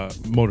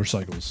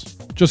motorcycles.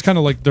 Just kind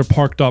of like they're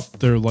parked up.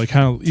 They're like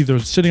kind of either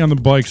sitting on the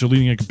bikes or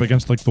leaning up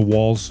against like the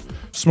walls,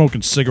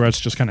 smoking cigarettes,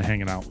 just kind of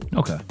hanging out.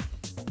 Okay.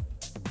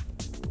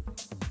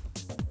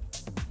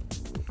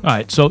 All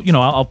right, so, you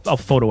know, I'll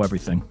photo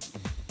everything.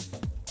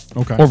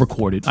 Okay. Or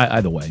record it.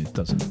 Either way, it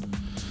doesn't.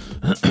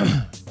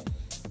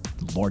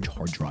 Large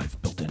hard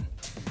drive built in.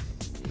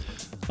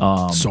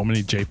 So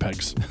many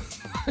JPEGs.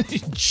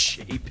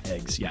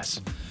 JPEGs,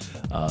 yes.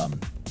 All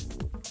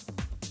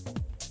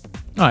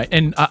right,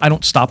 and I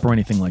don't stop or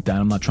anything like that.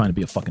 I'm not trying to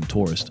be a fucking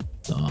tourist.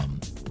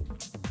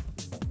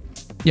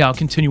 Yeah, I'll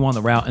continue on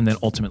the route and then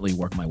ultimately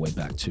work my way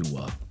back to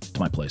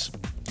my place.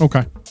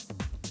 Okay.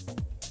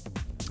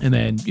 And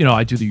then, you know,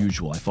 I do the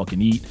usual. I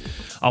fucking eat.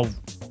 I'll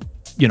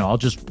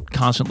just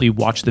constantly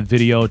watch the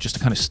video just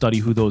to kind of study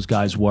who those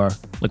guys were,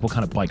 like what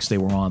kind of bikes they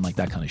were on, like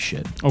that kind of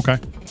shit. Okay.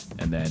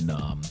 And then,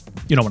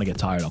 you know, when I get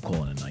tired, I'll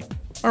call it a night.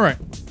 All right.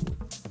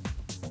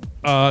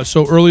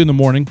 So early in the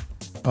morning,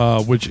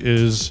 which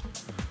is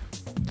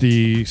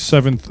the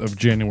 7th of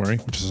January,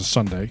 which is a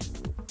Sunday,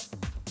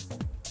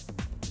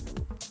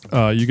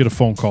 you get a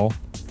phone call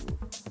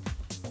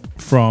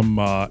from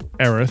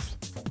Aerith,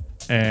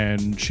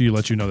 and she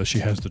lets you know that she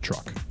has the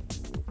truck.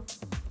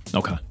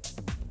 Okay.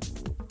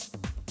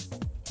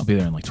 I'll be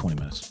there in like 20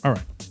 minutes. All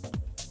right.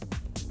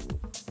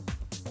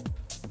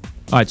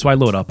 All right, so I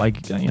load up. I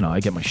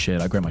get my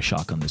shit. I grab my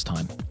shotgun this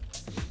time.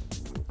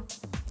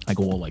 I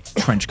go all like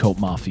trench coat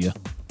mafia.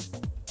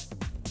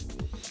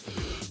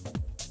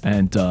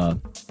 And,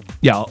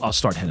 yeah, I'll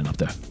start heading up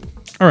there.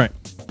 All right.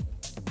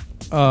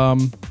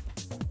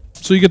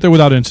 So you get there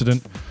without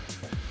incident.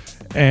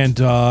 And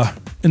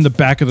in the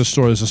back of the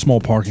store, there's a small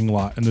parking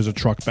lot, and there's a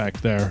truck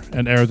back there.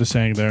 And Aerith is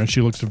standing there, and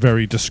she looks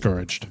very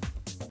discouraged.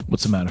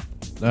 What's the matter?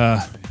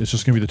 It's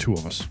just going to be the 2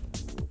 of us.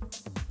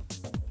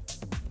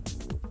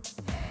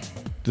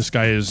 This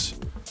guy is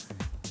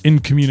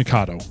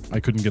incommunicado. I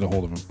couldn't get a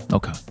hold of him.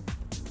 Okay.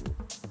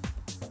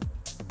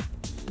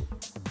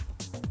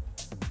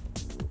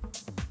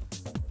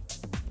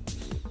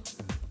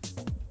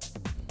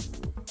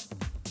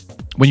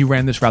 When you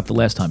ran this route the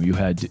last time,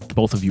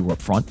 both of you were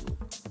up front?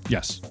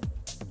 Yes.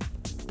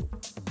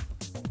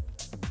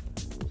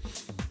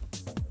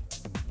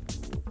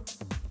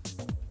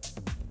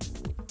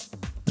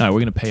 All right, we're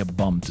going to pay a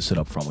bum to sit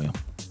up front with you.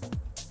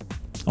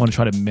 I want to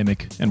try to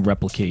mimic and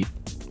replicate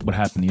what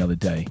happened the other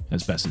day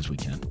as best as we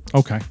can.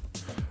 Okay.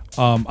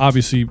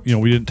 Obviously, you know,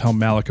 we didn't tell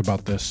Malik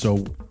about this,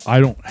 so I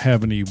don't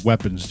have any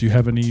weapons. Do you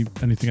have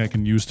anything I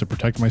can use to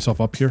protect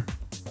myself up here?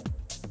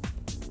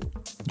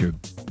 Your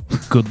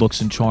good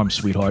looks and charm,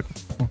 sweetheart.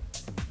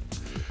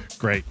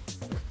 Great.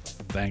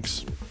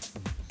 Thanks.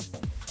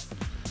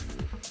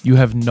 You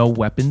have no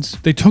weapons?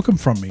 They took them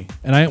from me,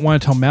 and I didn't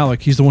want to tell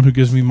Malik. He's the one who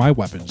gives me my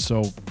weapons,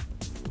 so...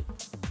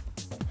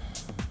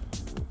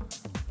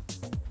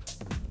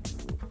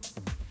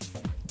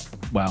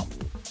 Wow.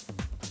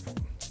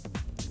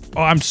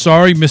 Oh, I'm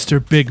sorry,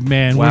 Mr. Big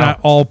Man. Wow. We're not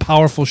all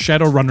powerful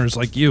Shadowrunners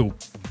like you.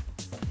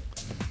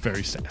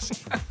 Very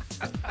sassy.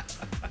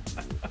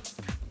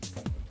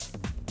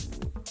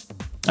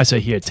 I say,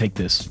 here, take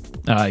this.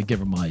 I give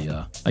her my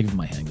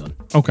handgun.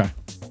 Okay.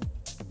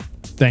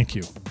 Thank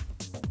you.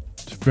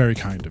 It's very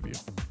kind of you.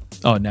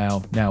 Oh,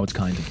 now it's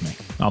kind of me.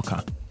 Okay.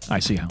 I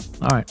see how.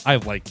 All right. I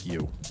like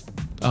you.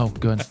 Oh,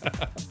 good.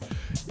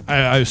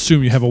 I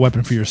assume you have a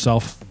weapon for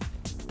yourself.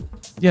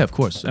 Yeah, of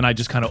course. And I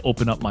just kind of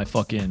open up my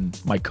coat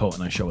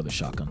and I show her the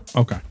shotgun.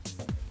 Okay.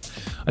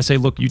 I say,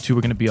 look, you two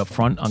are going to be up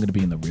front. I'm going to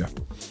be in the rear.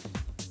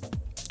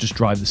 Just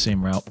drive the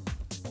same route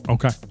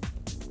Okay.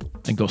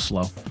 and go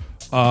slow.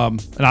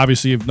 And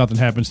obviously, if nothing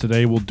happens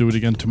today, we'll do it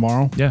again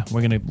tomorrow. Yeah,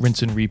 we're going to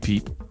rinse and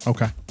repeat.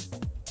 Okay.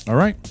 All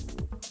right.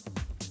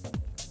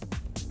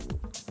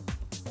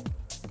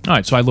 All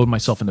right, so I load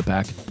myself in the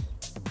back.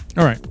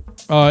 All right.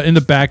 In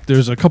the back,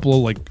 there's a couple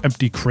of like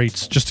empty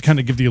crates just to kind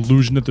of give the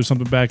illusion that there's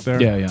something back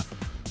there. Yeah, yeah.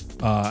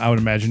 I would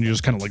imagine you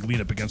just kind of like lean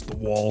up against the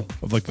wall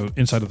of like the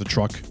inside of the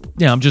truck.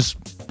 Yeah, I'm just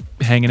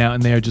hanging out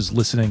in there, just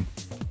listening.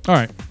 All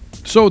right.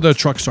 So the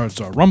truck starts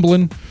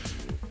rumbling,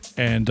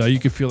 and you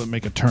can feel it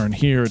make a turn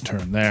here, a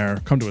turn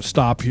there, come to a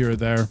stop here or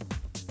there.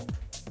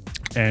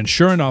 And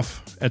sure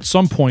enough, at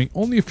some point,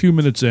 only a few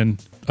minutes in,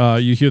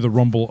 you hear the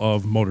rumble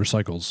of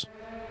motorcycles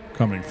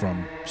coming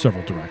from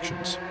several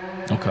directions.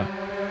 Okay.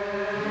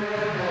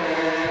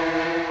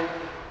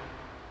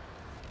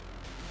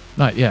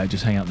 All right, yeah, I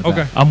just hang out in the back.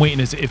 Okay. I'm waiting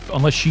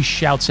unless she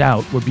shouts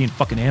out, we're being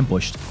fucking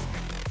ambushed.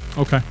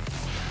 Okay.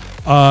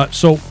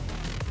 So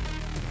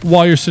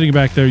while you're sitting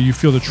back there, you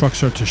feel the truck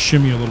start to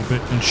shimmy a little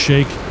bit and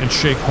shake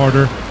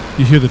harder.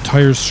 You hear the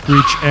tires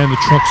screech and the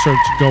truck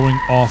starts going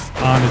off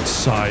on its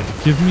side.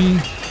 Give me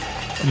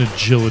an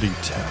agility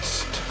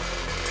test.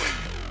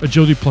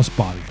 Agility plus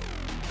body.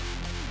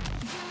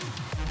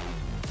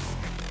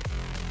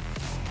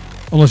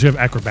 Unless you have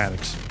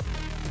acrobatics.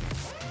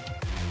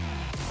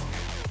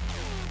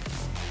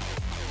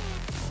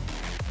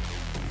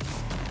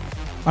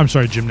 I'm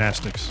sorry,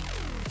 gymnastics.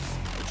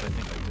 Which I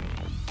think I do.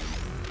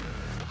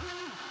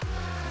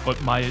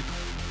 But my...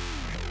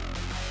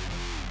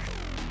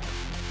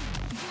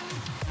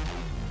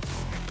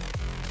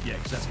 Yeah,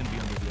 because that's going to be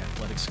under the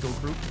athletic skill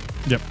group.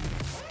 Yep.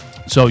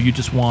 So you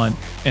just want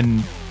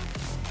an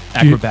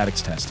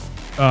acrobatics test.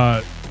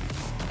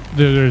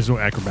 There's no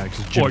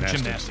acrobatics. It's gymnastics. Or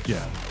gymnastics.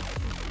 Yeah.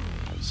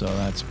 So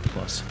that's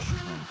plus strength.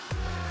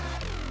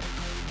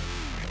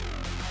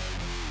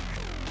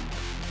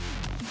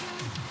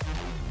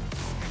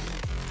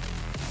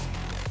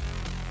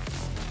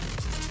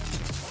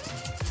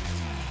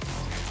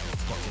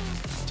 Fucking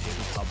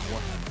tabletop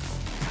Warhammer.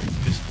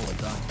 Fistful of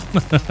dimes.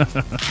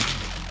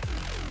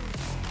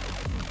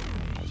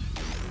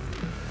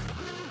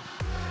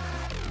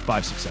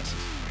 5 successes.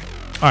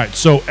 All right.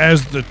 So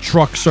as the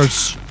truck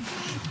starts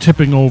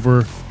tipping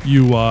over,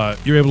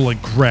 you're able to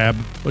like grab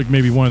like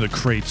maybe one of the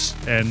crates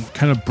and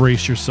kind of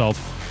brace yourself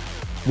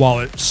while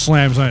it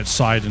slams on its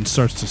side and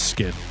starts to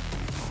skid.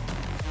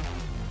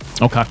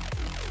 Okay.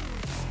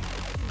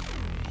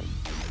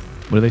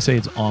 What do they say?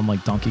 It's on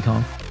like Donkey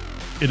Kong?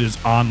 It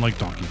is on like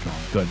Donkey Kong.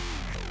 Good.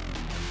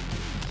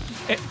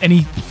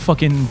 Any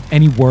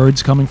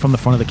words coming from the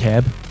front of the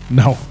cab?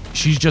 No.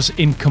 She's just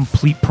in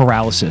complete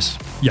paralysis.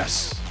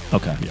 Yes.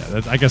 Okay.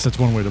 Yeah. I guess that's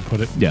one way to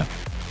put it. Yeah.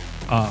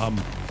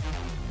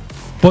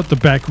 But the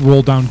back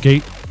roll down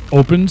gate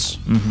opens,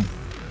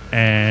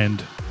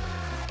 and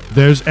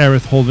there's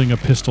Aerith holding a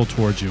pistol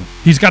towards you.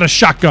 He's got a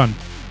shotgun,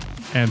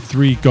 and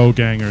 3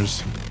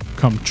 go-gangers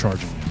come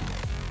charging you.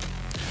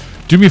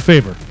 Do me a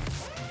favor.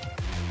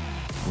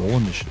 Roll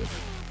initiative.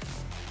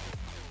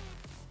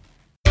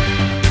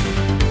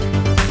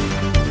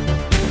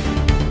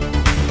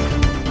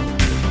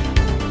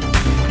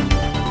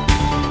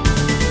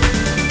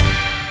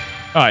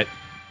 All right.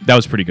 That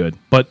was pretty good.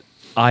 But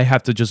I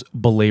have to just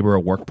belabor a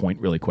work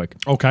point really quick.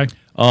 Okay.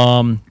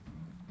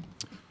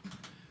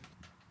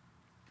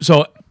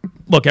 So,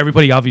 look,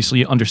 everybody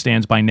obviously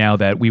understands by now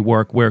that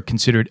we're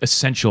considered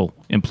essential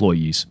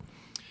employees.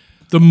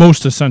 The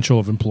most essential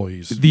of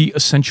employees. The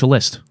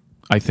essentialist,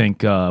 I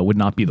think, would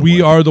not be the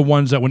We word. are the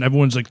ones that when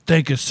everyone's like,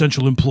 thank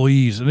essential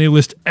employees, and they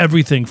list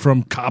everything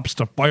from cops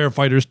to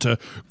firefighters to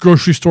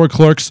grocery store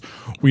clerks,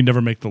 we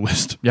never make the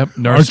list. Yep,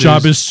 nurses, Our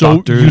job is so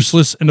doctors.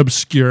 useless and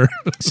obscure.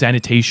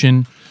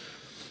 Sanitation,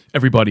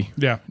 everybody.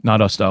 Yeah.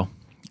 Not us, though.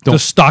 The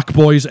stock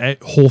boys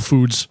at Whole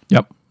Foods.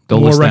 Yep. They'll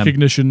More list them.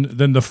 recognition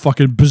than the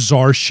fucking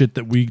bizarre shit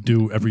that we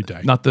do every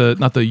day. Not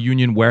the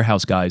union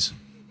warehouse guys.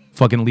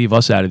 Fucking leave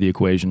us out of the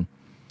equation.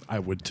 I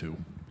would too.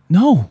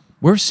 No,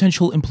 we're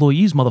essential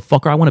employees,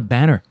 motherfucker. I want a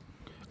banner.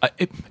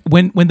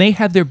 When they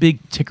have their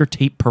big ticker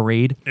tape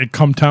parade At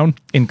Cumtown?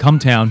 in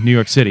Cumtown, New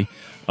York City,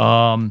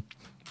 will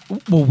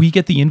we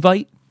get the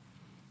invite?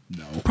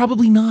 No.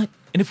 Probably not.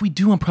 And if we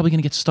do, I'm probably going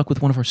to get stuck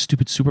with one of our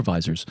stupid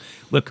supervisors.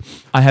 Look,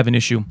 I have an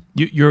issue.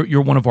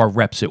 You're one of our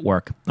reps at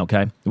work,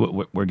 okay?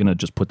 We're going to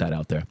just put that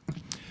out there.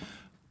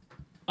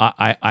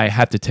 I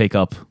have to take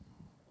up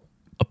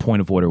a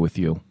point of order with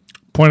you.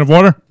 Point of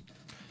order?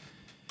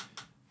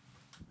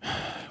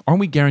 Aren't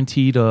we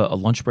guaranteed a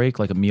lunch break,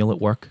 like a meal at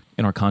work,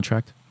 in our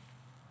contract?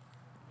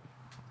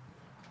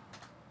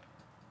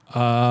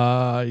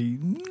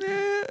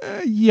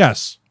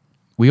 Yes.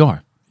 We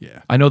are.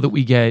 Yeah. I know that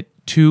we get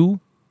 2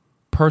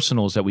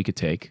 personals that we could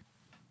take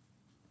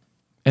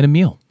and a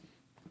meal.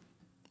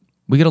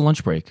 We get a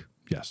lunch break.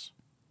 Yes.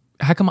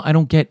 How come I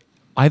don't get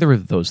Either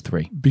of those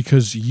three.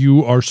 Because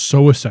you are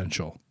so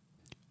essential.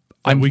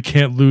 And we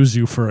can't lose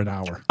you for an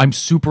hour. I'm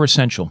super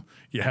essential.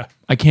 Yeah.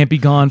 I can't be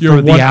gone You're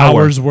for the 1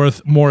 hour. hour's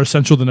worth more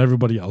essential than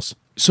everybody else.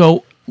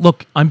 So,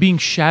 look, I'm being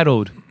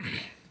shadowed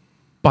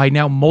by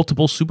now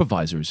multiple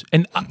supervisors.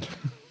 And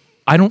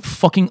I don't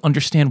fucking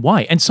understand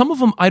why. And some of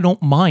them I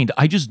don't mind.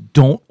 I just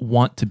don't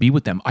want to be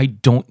with them. I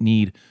don't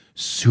need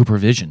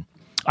supervision.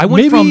 I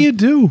went Maybe from, you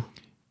do.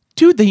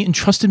 dude, they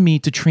entrusted me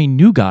to train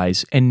new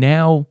guys, and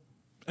now...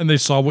 And they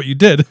saw what you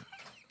did.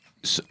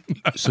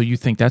 So you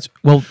think that's...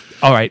 Well,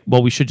 all right.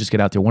 Well, we should just get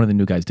out there. One of the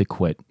new guys did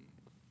quit.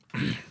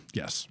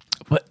 Yes.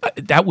 But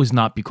that was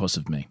not because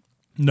of me.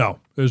 No,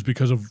 it was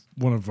because of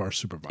one of our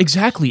supervisors.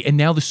 Exactly. And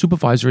now the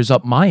supervisor is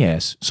up my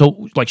ass.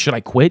 So, like, should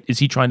I quit? Is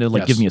he trying to,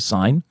 like, Yes. give me a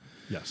sign?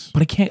 Yes.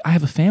 But I can't. I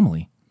have a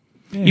family.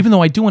 Even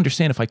though I do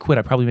understand if I quit,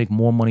 I probably make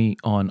more money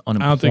on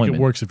unemployment. I don't think it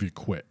works if you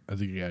quit. I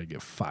think you got to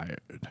get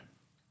fired.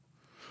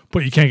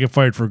 But you can't get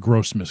fired for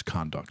gross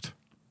misconduct.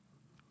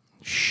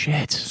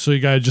 Shit. So you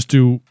got to just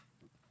do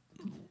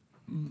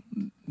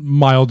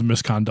mild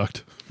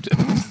misconduct.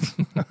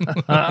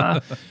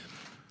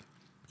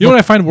 You know what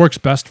I find works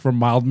best for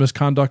mild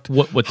misconduct?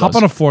 What Hop does?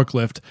 on a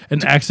forklift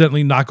and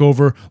accidentally knock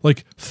over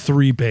like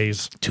 3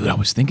 bays. Dude, I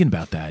was thinking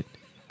about that.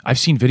 I've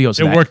seen videos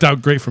of It that. worked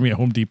out great for me at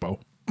Home Depot.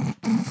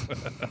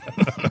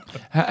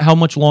 How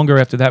much longer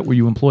after that were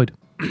you employed?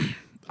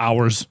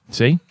 Hours.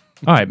 See?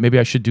 All right, maybe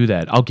I should do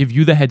that. I'll give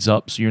you the heads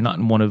up so you're not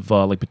in one of,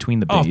 like, between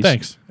the bays. Oh,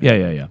 thanks.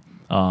 Yeah.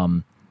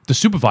 The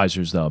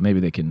supervisors, though, maybe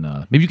they can,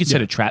 maybe you could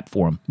set a trap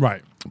for them.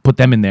 Right. Put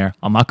them in there.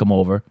 I'll knock them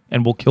over,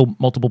 and we'll kill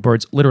multiple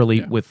birds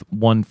literally with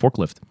one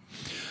forklift.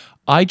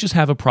 I just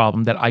have a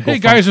problem that I go. Hey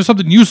guys, there's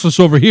something useless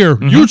over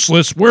here.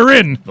 Useless. We're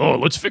in. Oh,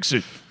 let's fix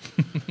it.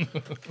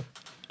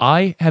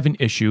 I have an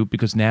issue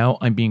because now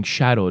I'm being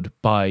shadowed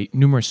by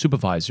numerous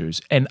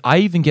supervisors, and I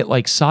even get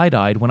like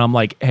side-eyed when I'm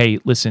like, "Hey,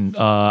 listen,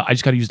 I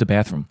just got to use the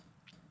bathroom,"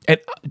 and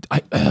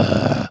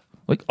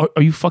like,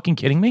 are you fucking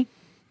kidding me?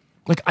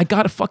 Like, I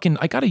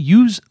gotta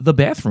use the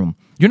bathroom.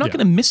 You're not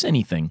gonna miss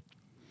anything.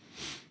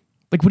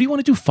 Like, what do you want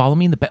to do? Follow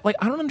me in the back? Like,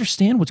 I don't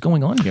understand what's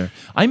going on here.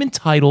 I'm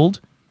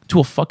entitled to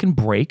a fucking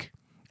break,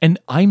 and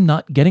I'm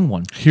not getting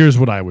one. Here's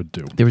what I would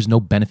do. There is no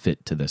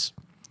benefit to this.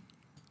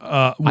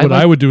 What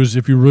I would do is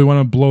if you really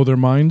want to blow their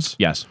minds,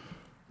 Yes.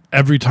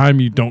 every time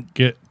you don't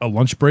get a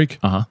lunch break,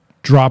 Uh-huh.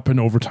 drop an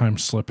overtime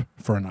slip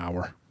for an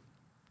hour.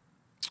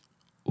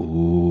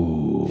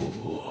 Ooh.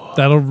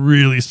 That'll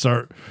really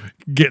start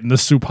getting the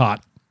soup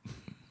hot.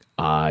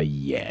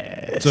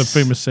 Yes. It's a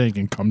famous saying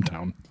in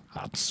Cumtown.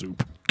 Hot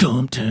soup.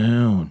 Come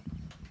town.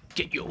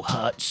 Get your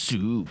hot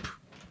soup.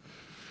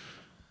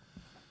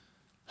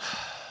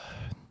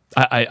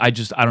 I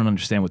don't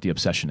understand what the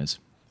obsession is.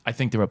 I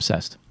think they're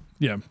obsessed.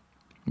 Yeah.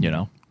 You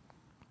know?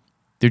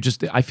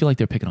 I feel like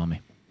they're picking on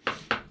me.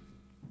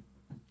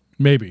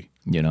 Maybe.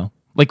 You know?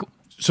 Like,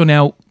 so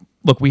now,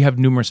 look, we have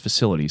numerous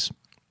facilities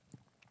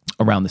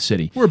around the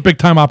city. We're a big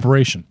time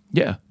operation.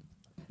 Yeah.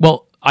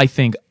 Well, I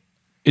think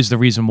that's the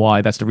reason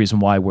why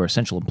we're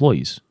essential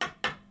employees. You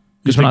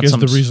Because we're think not is some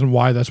the reason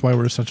why that's why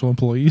we're essential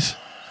employees?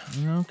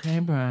 Okay,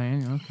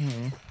 Brian.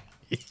 Okay.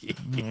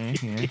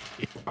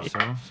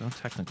 Yeah. So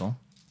technical.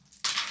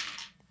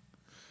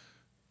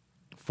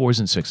 4s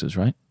and 6s,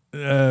 right?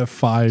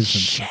 5s and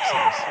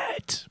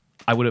Shit.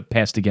 I would have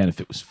passed again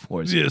if it was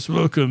 4s. Yes,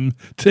 welcome.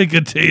 Take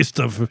a taste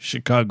of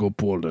Chicago,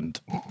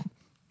 Poland.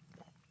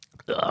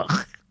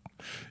 Ugh.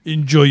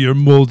 Enjoy your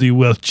moldy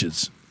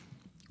Welches.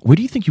 Where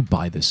do you think you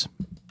buy this?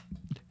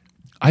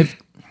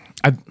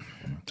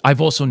 I've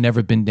also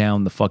never been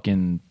down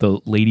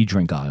the lady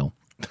drink aisle.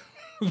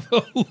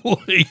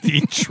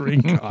 Lady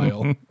drink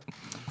aisle.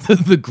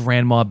 The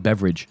grandma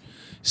beverage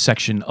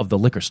section of the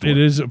liquor store. It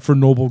is for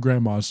noble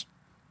grandmas.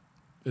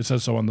 It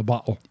says so on the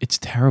bottle. It's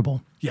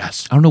terrible.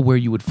 Yes. I don't know where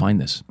you would find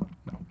this.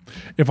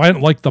 If I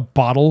didn't like the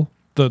bottle,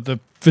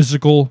 the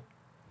physical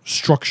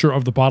structure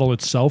of the bottle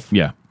itself,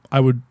 Yeah. I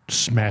would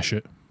smash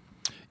it.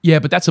 Yeah,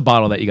 but that's a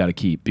bottle that you got to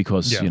keep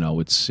because, Yeah.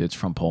 it's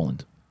from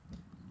Poland,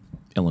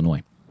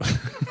 Illinois.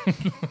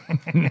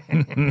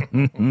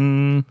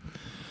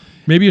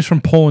 Maybe it's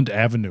from Poland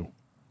Avenue,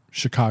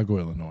 Chicago,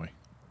 Illinois.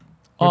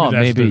 Oh,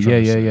 that's maybe. what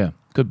they're trying to Yeah. say.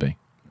 Could be.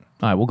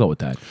 All right, we'll go with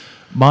that.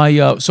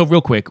 So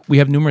real quick, we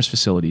have numerous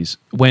facilities.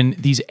 When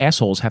these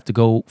assholes have to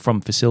go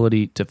from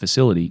facility to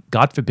facility,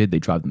 God forbid they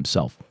drive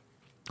themselves.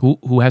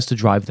 Who has to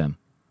drive them?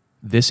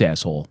 This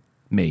asshole,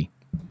 me.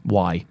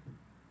 Why?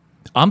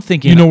 I'm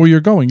thinking You know where you're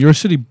going. You're a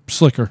city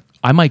slicker.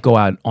 I might go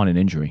out on an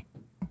injury.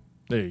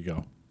 There you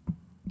go.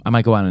 I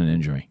might go out on an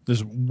injury.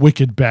 This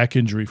wicked back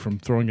injury from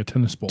throwing a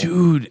tennis ball.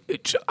 Dude,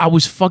 I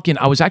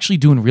was actually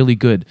doing really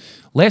good.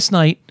 Last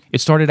night,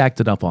 it started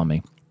acting up on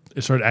me.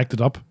 It started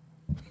acting up.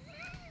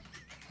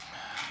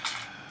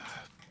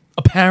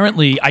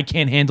 Apparently, I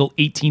can't handle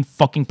 18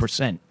 fucking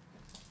percent.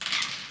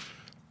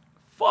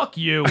 Fuck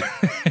you.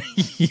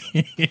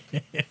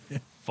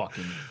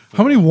 Fucking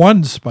How many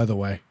ones, by the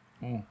way?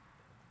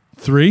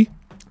 3?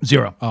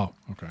 0. Oh,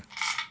 okay.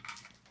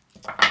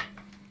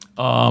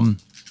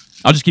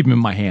 I'll just keep them in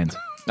my hand.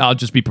 I'll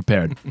just be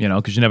prepared,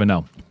 because you never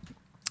know.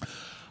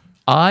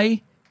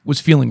 I was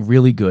feeling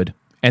really good,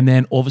 and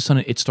then all of a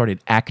sudden it started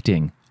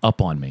acting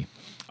up on me.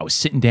 I was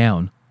sitting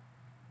down,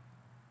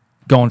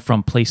 going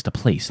from place to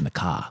place in the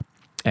car.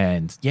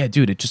 And yeah,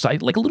 dude,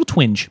 like a little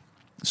twinge.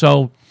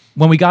 So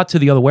when we got to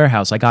the other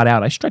warehouse, I got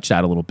out, I stretched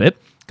out a little bit,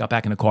 got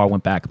back in the car,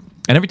 went back,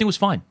 and everything was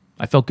fine.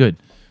 I felt good.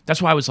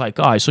 That's why I was like,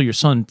 oh, I saw your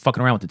son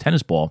fucking around with the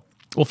tennis ball.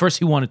 Well, first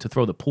he wanted to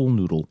throw the pool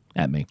noodle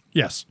at me.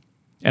 Yes.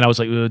 And I was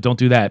like, don't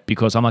do that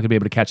because I'm not going to be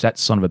able to catch that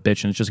son of a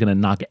bitch and it's just going to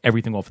knock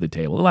everything off of the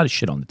table. A lot of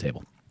shit on the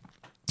table.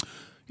 You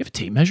have a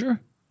tape measure?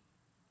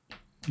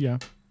 Yeah.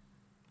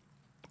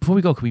 Before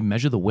we go, can we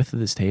measure the width of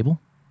this table?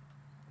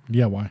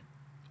 Yeah, why?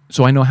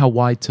 So I know how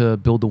wide to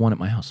build the one at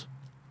my house.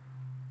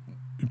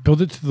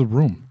 Build it to the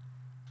room.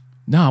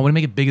 No, I want to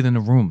make it bigger than the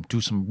room.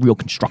 Do some real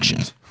construction,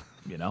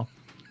 you know?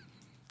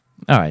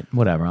 All right,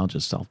 whatever. I'll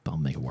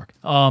make it work.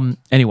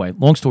 Anyway,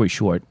 long story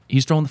short,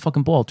 he's throwing the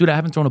fucking ball. Dude, I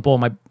haven't thrown a ball.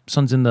 My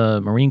son's in the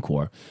Marine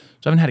Corps,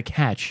 so I haven't had a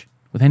catch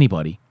with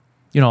anybody.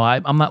 You know,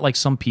 I'm not like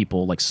some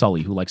people, like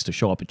Sully, who likes to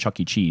show up at Chuck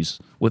E. Cheese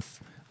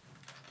with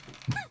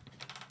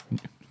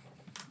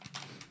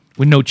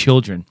no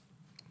children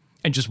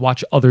and just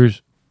watch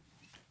others'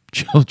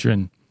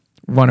 children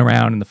run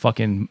around in the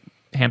fucking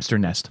hamster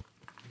nest.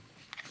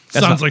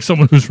 Sounds like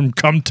someone who's from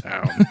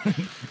Cumtown.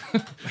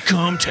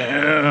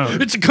 Cumtown.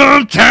 It's a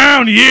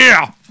Cumtown,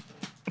 yeah.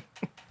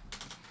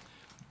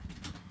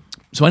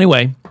 So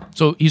anyway,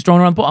 he's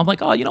throwing around the ball. I'm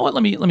like, oh, you know what?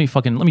 Let me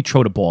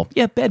throw the ball.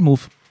 Yeah, bad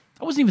move.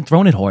 I wasn't even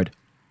throwing it hard. I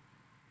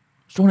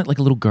was throwing it like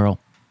a little girl.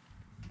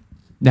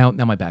 Now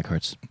my back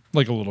hurts.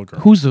 Like a little girl.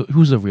 Who's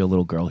the real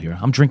little girl here?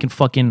 I'm drinking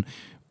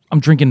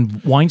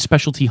wine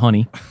specialty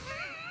honey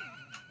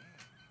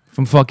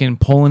from fucking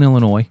Poland,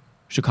 Illinois,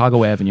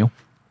 Chicago Avenue.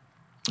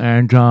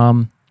 And,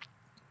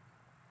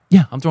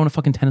 yeah, I'm throwing a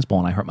fucking tennis ball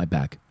and I hurt my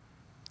back.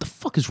 What the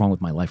fuck is wrong with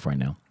my life right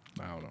now?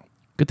 I don't know.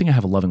 Good thing I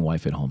have a loving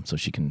wife at home so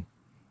she can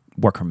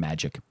work her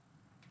magic.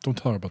 Don't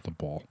tell her about the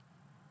ball.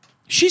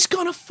 She's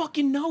gonna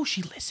fucking know.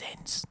 She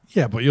listens.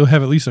 Yeah, but you'll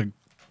have at least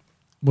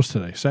what's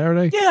today?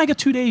 Saturday? Yeah, I got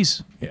 2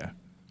 days. Yeah.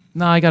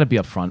 No, I gotta be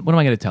upfront. What am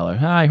I gonna tell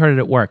her? I heard it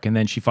at work, and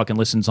then she fucking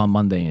listens on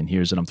Monday and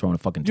hears that I'm throwing a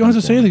fucking You don't have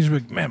tennis to say ball. anything.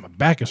 She's like, man, my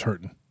back is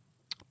hurting.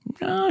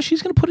 No,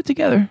 she's gonna put it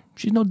together.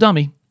 She's no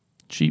dummy.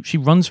 She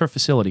runs her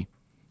facility.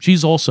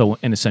 She's also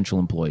an essential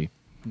employee.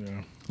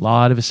 Yeah. A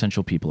lot of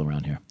essential people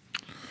around here.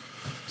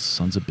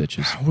 Sons of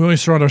bitches. We only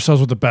surround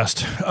ourselves with the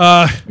best.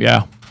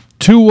 Yeah.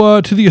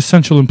 To the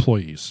essential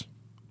employees.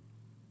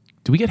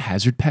 Do we get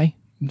hazard pay?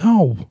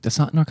 No. That's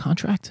not in our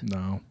contract.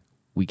 No.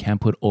 We can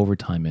put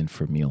overtime in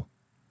for meal.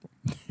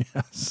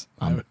 Yes.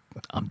 I'm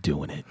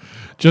doing it.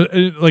 Just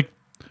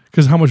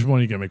because how much money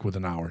are you gonna make with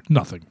an hour?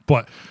 Nothing.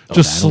 But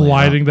just that'll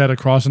sliding that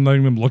across and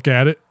letting them look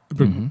at it.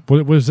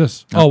 What is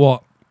this? Oh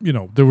well,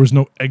 there was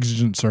no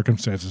exigent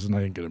circumstances and I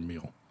didn't get a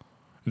meal.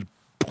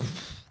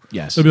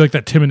 Yes. It'll be like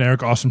that Tim and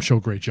Eric awesome show.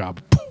 Great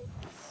job.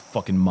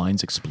 Fucking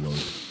minds explode.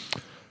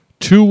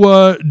 To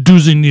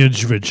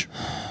Duzinijvich.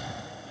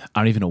 I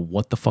don't even know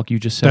what the fuck you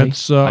just said.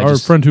 That's our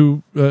friend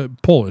who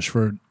Polish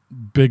for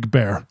Big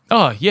Bear.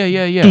 Oh,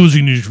 yeah.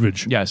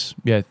 Duzinijvich. Yes.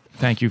 Yeah.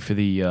 Thank you for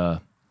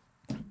the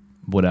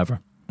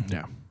whatever.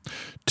 Yeah.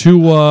 To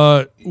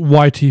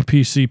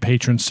YTPC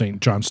patron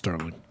saint John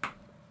Sterling.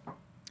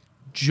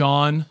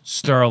 John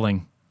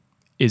Sterling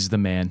is the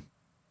man.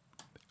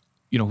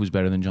 You know who's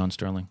better than John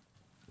Sterling?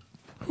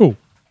 Who?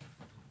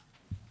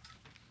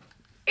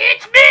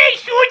 It's me,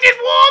 Susan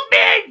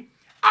Waldman!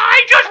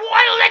 I just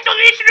want to let the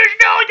listeners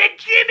know that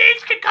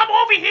Jimmins can come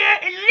over here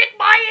and lick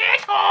my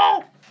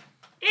asshole!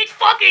 It's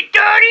fucking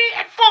dirty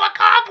and full of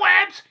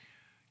cobwebs!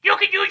 You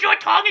can use your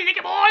tongue and lick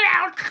them all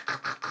out!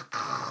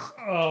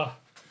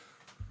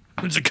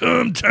 It's a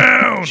cum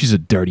town. She's a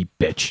dirty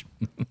bitch.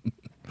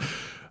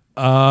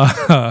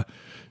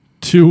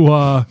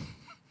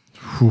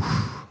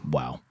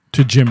 Wow.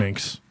 To Jim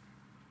Inks.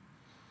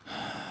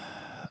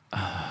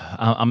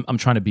 I'm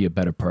trying to be a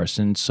better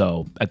person,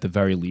 so at the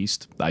very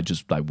least, I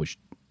wish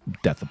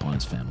death upon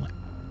his family.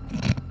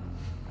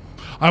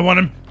 I want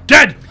him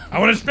dead. I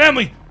want his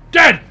family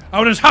dead. I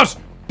want his house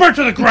burnt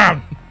to the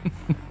ground.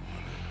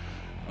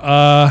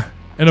 And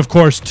of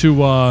course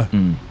to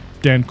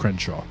Dan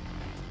Crenshaw.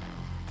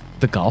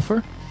 The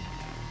golfer?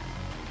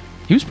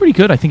 He was pretty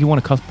good. I think he won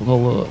a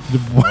couple of...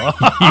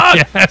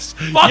 Yes.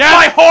 Fuck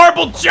my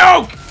horrible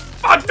joke!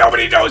 Fuck,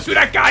 nobody knows who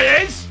that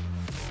guy is!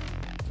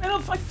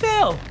 I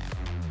failed.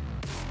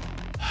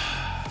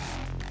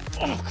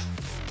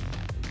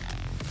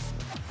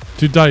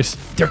 To Dice.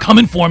 They're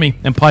coming for me.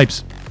 And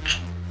pipes.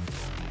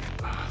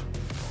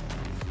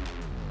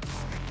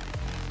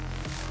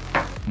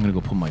 I'm going to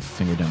go put my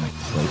finger down my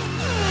throat.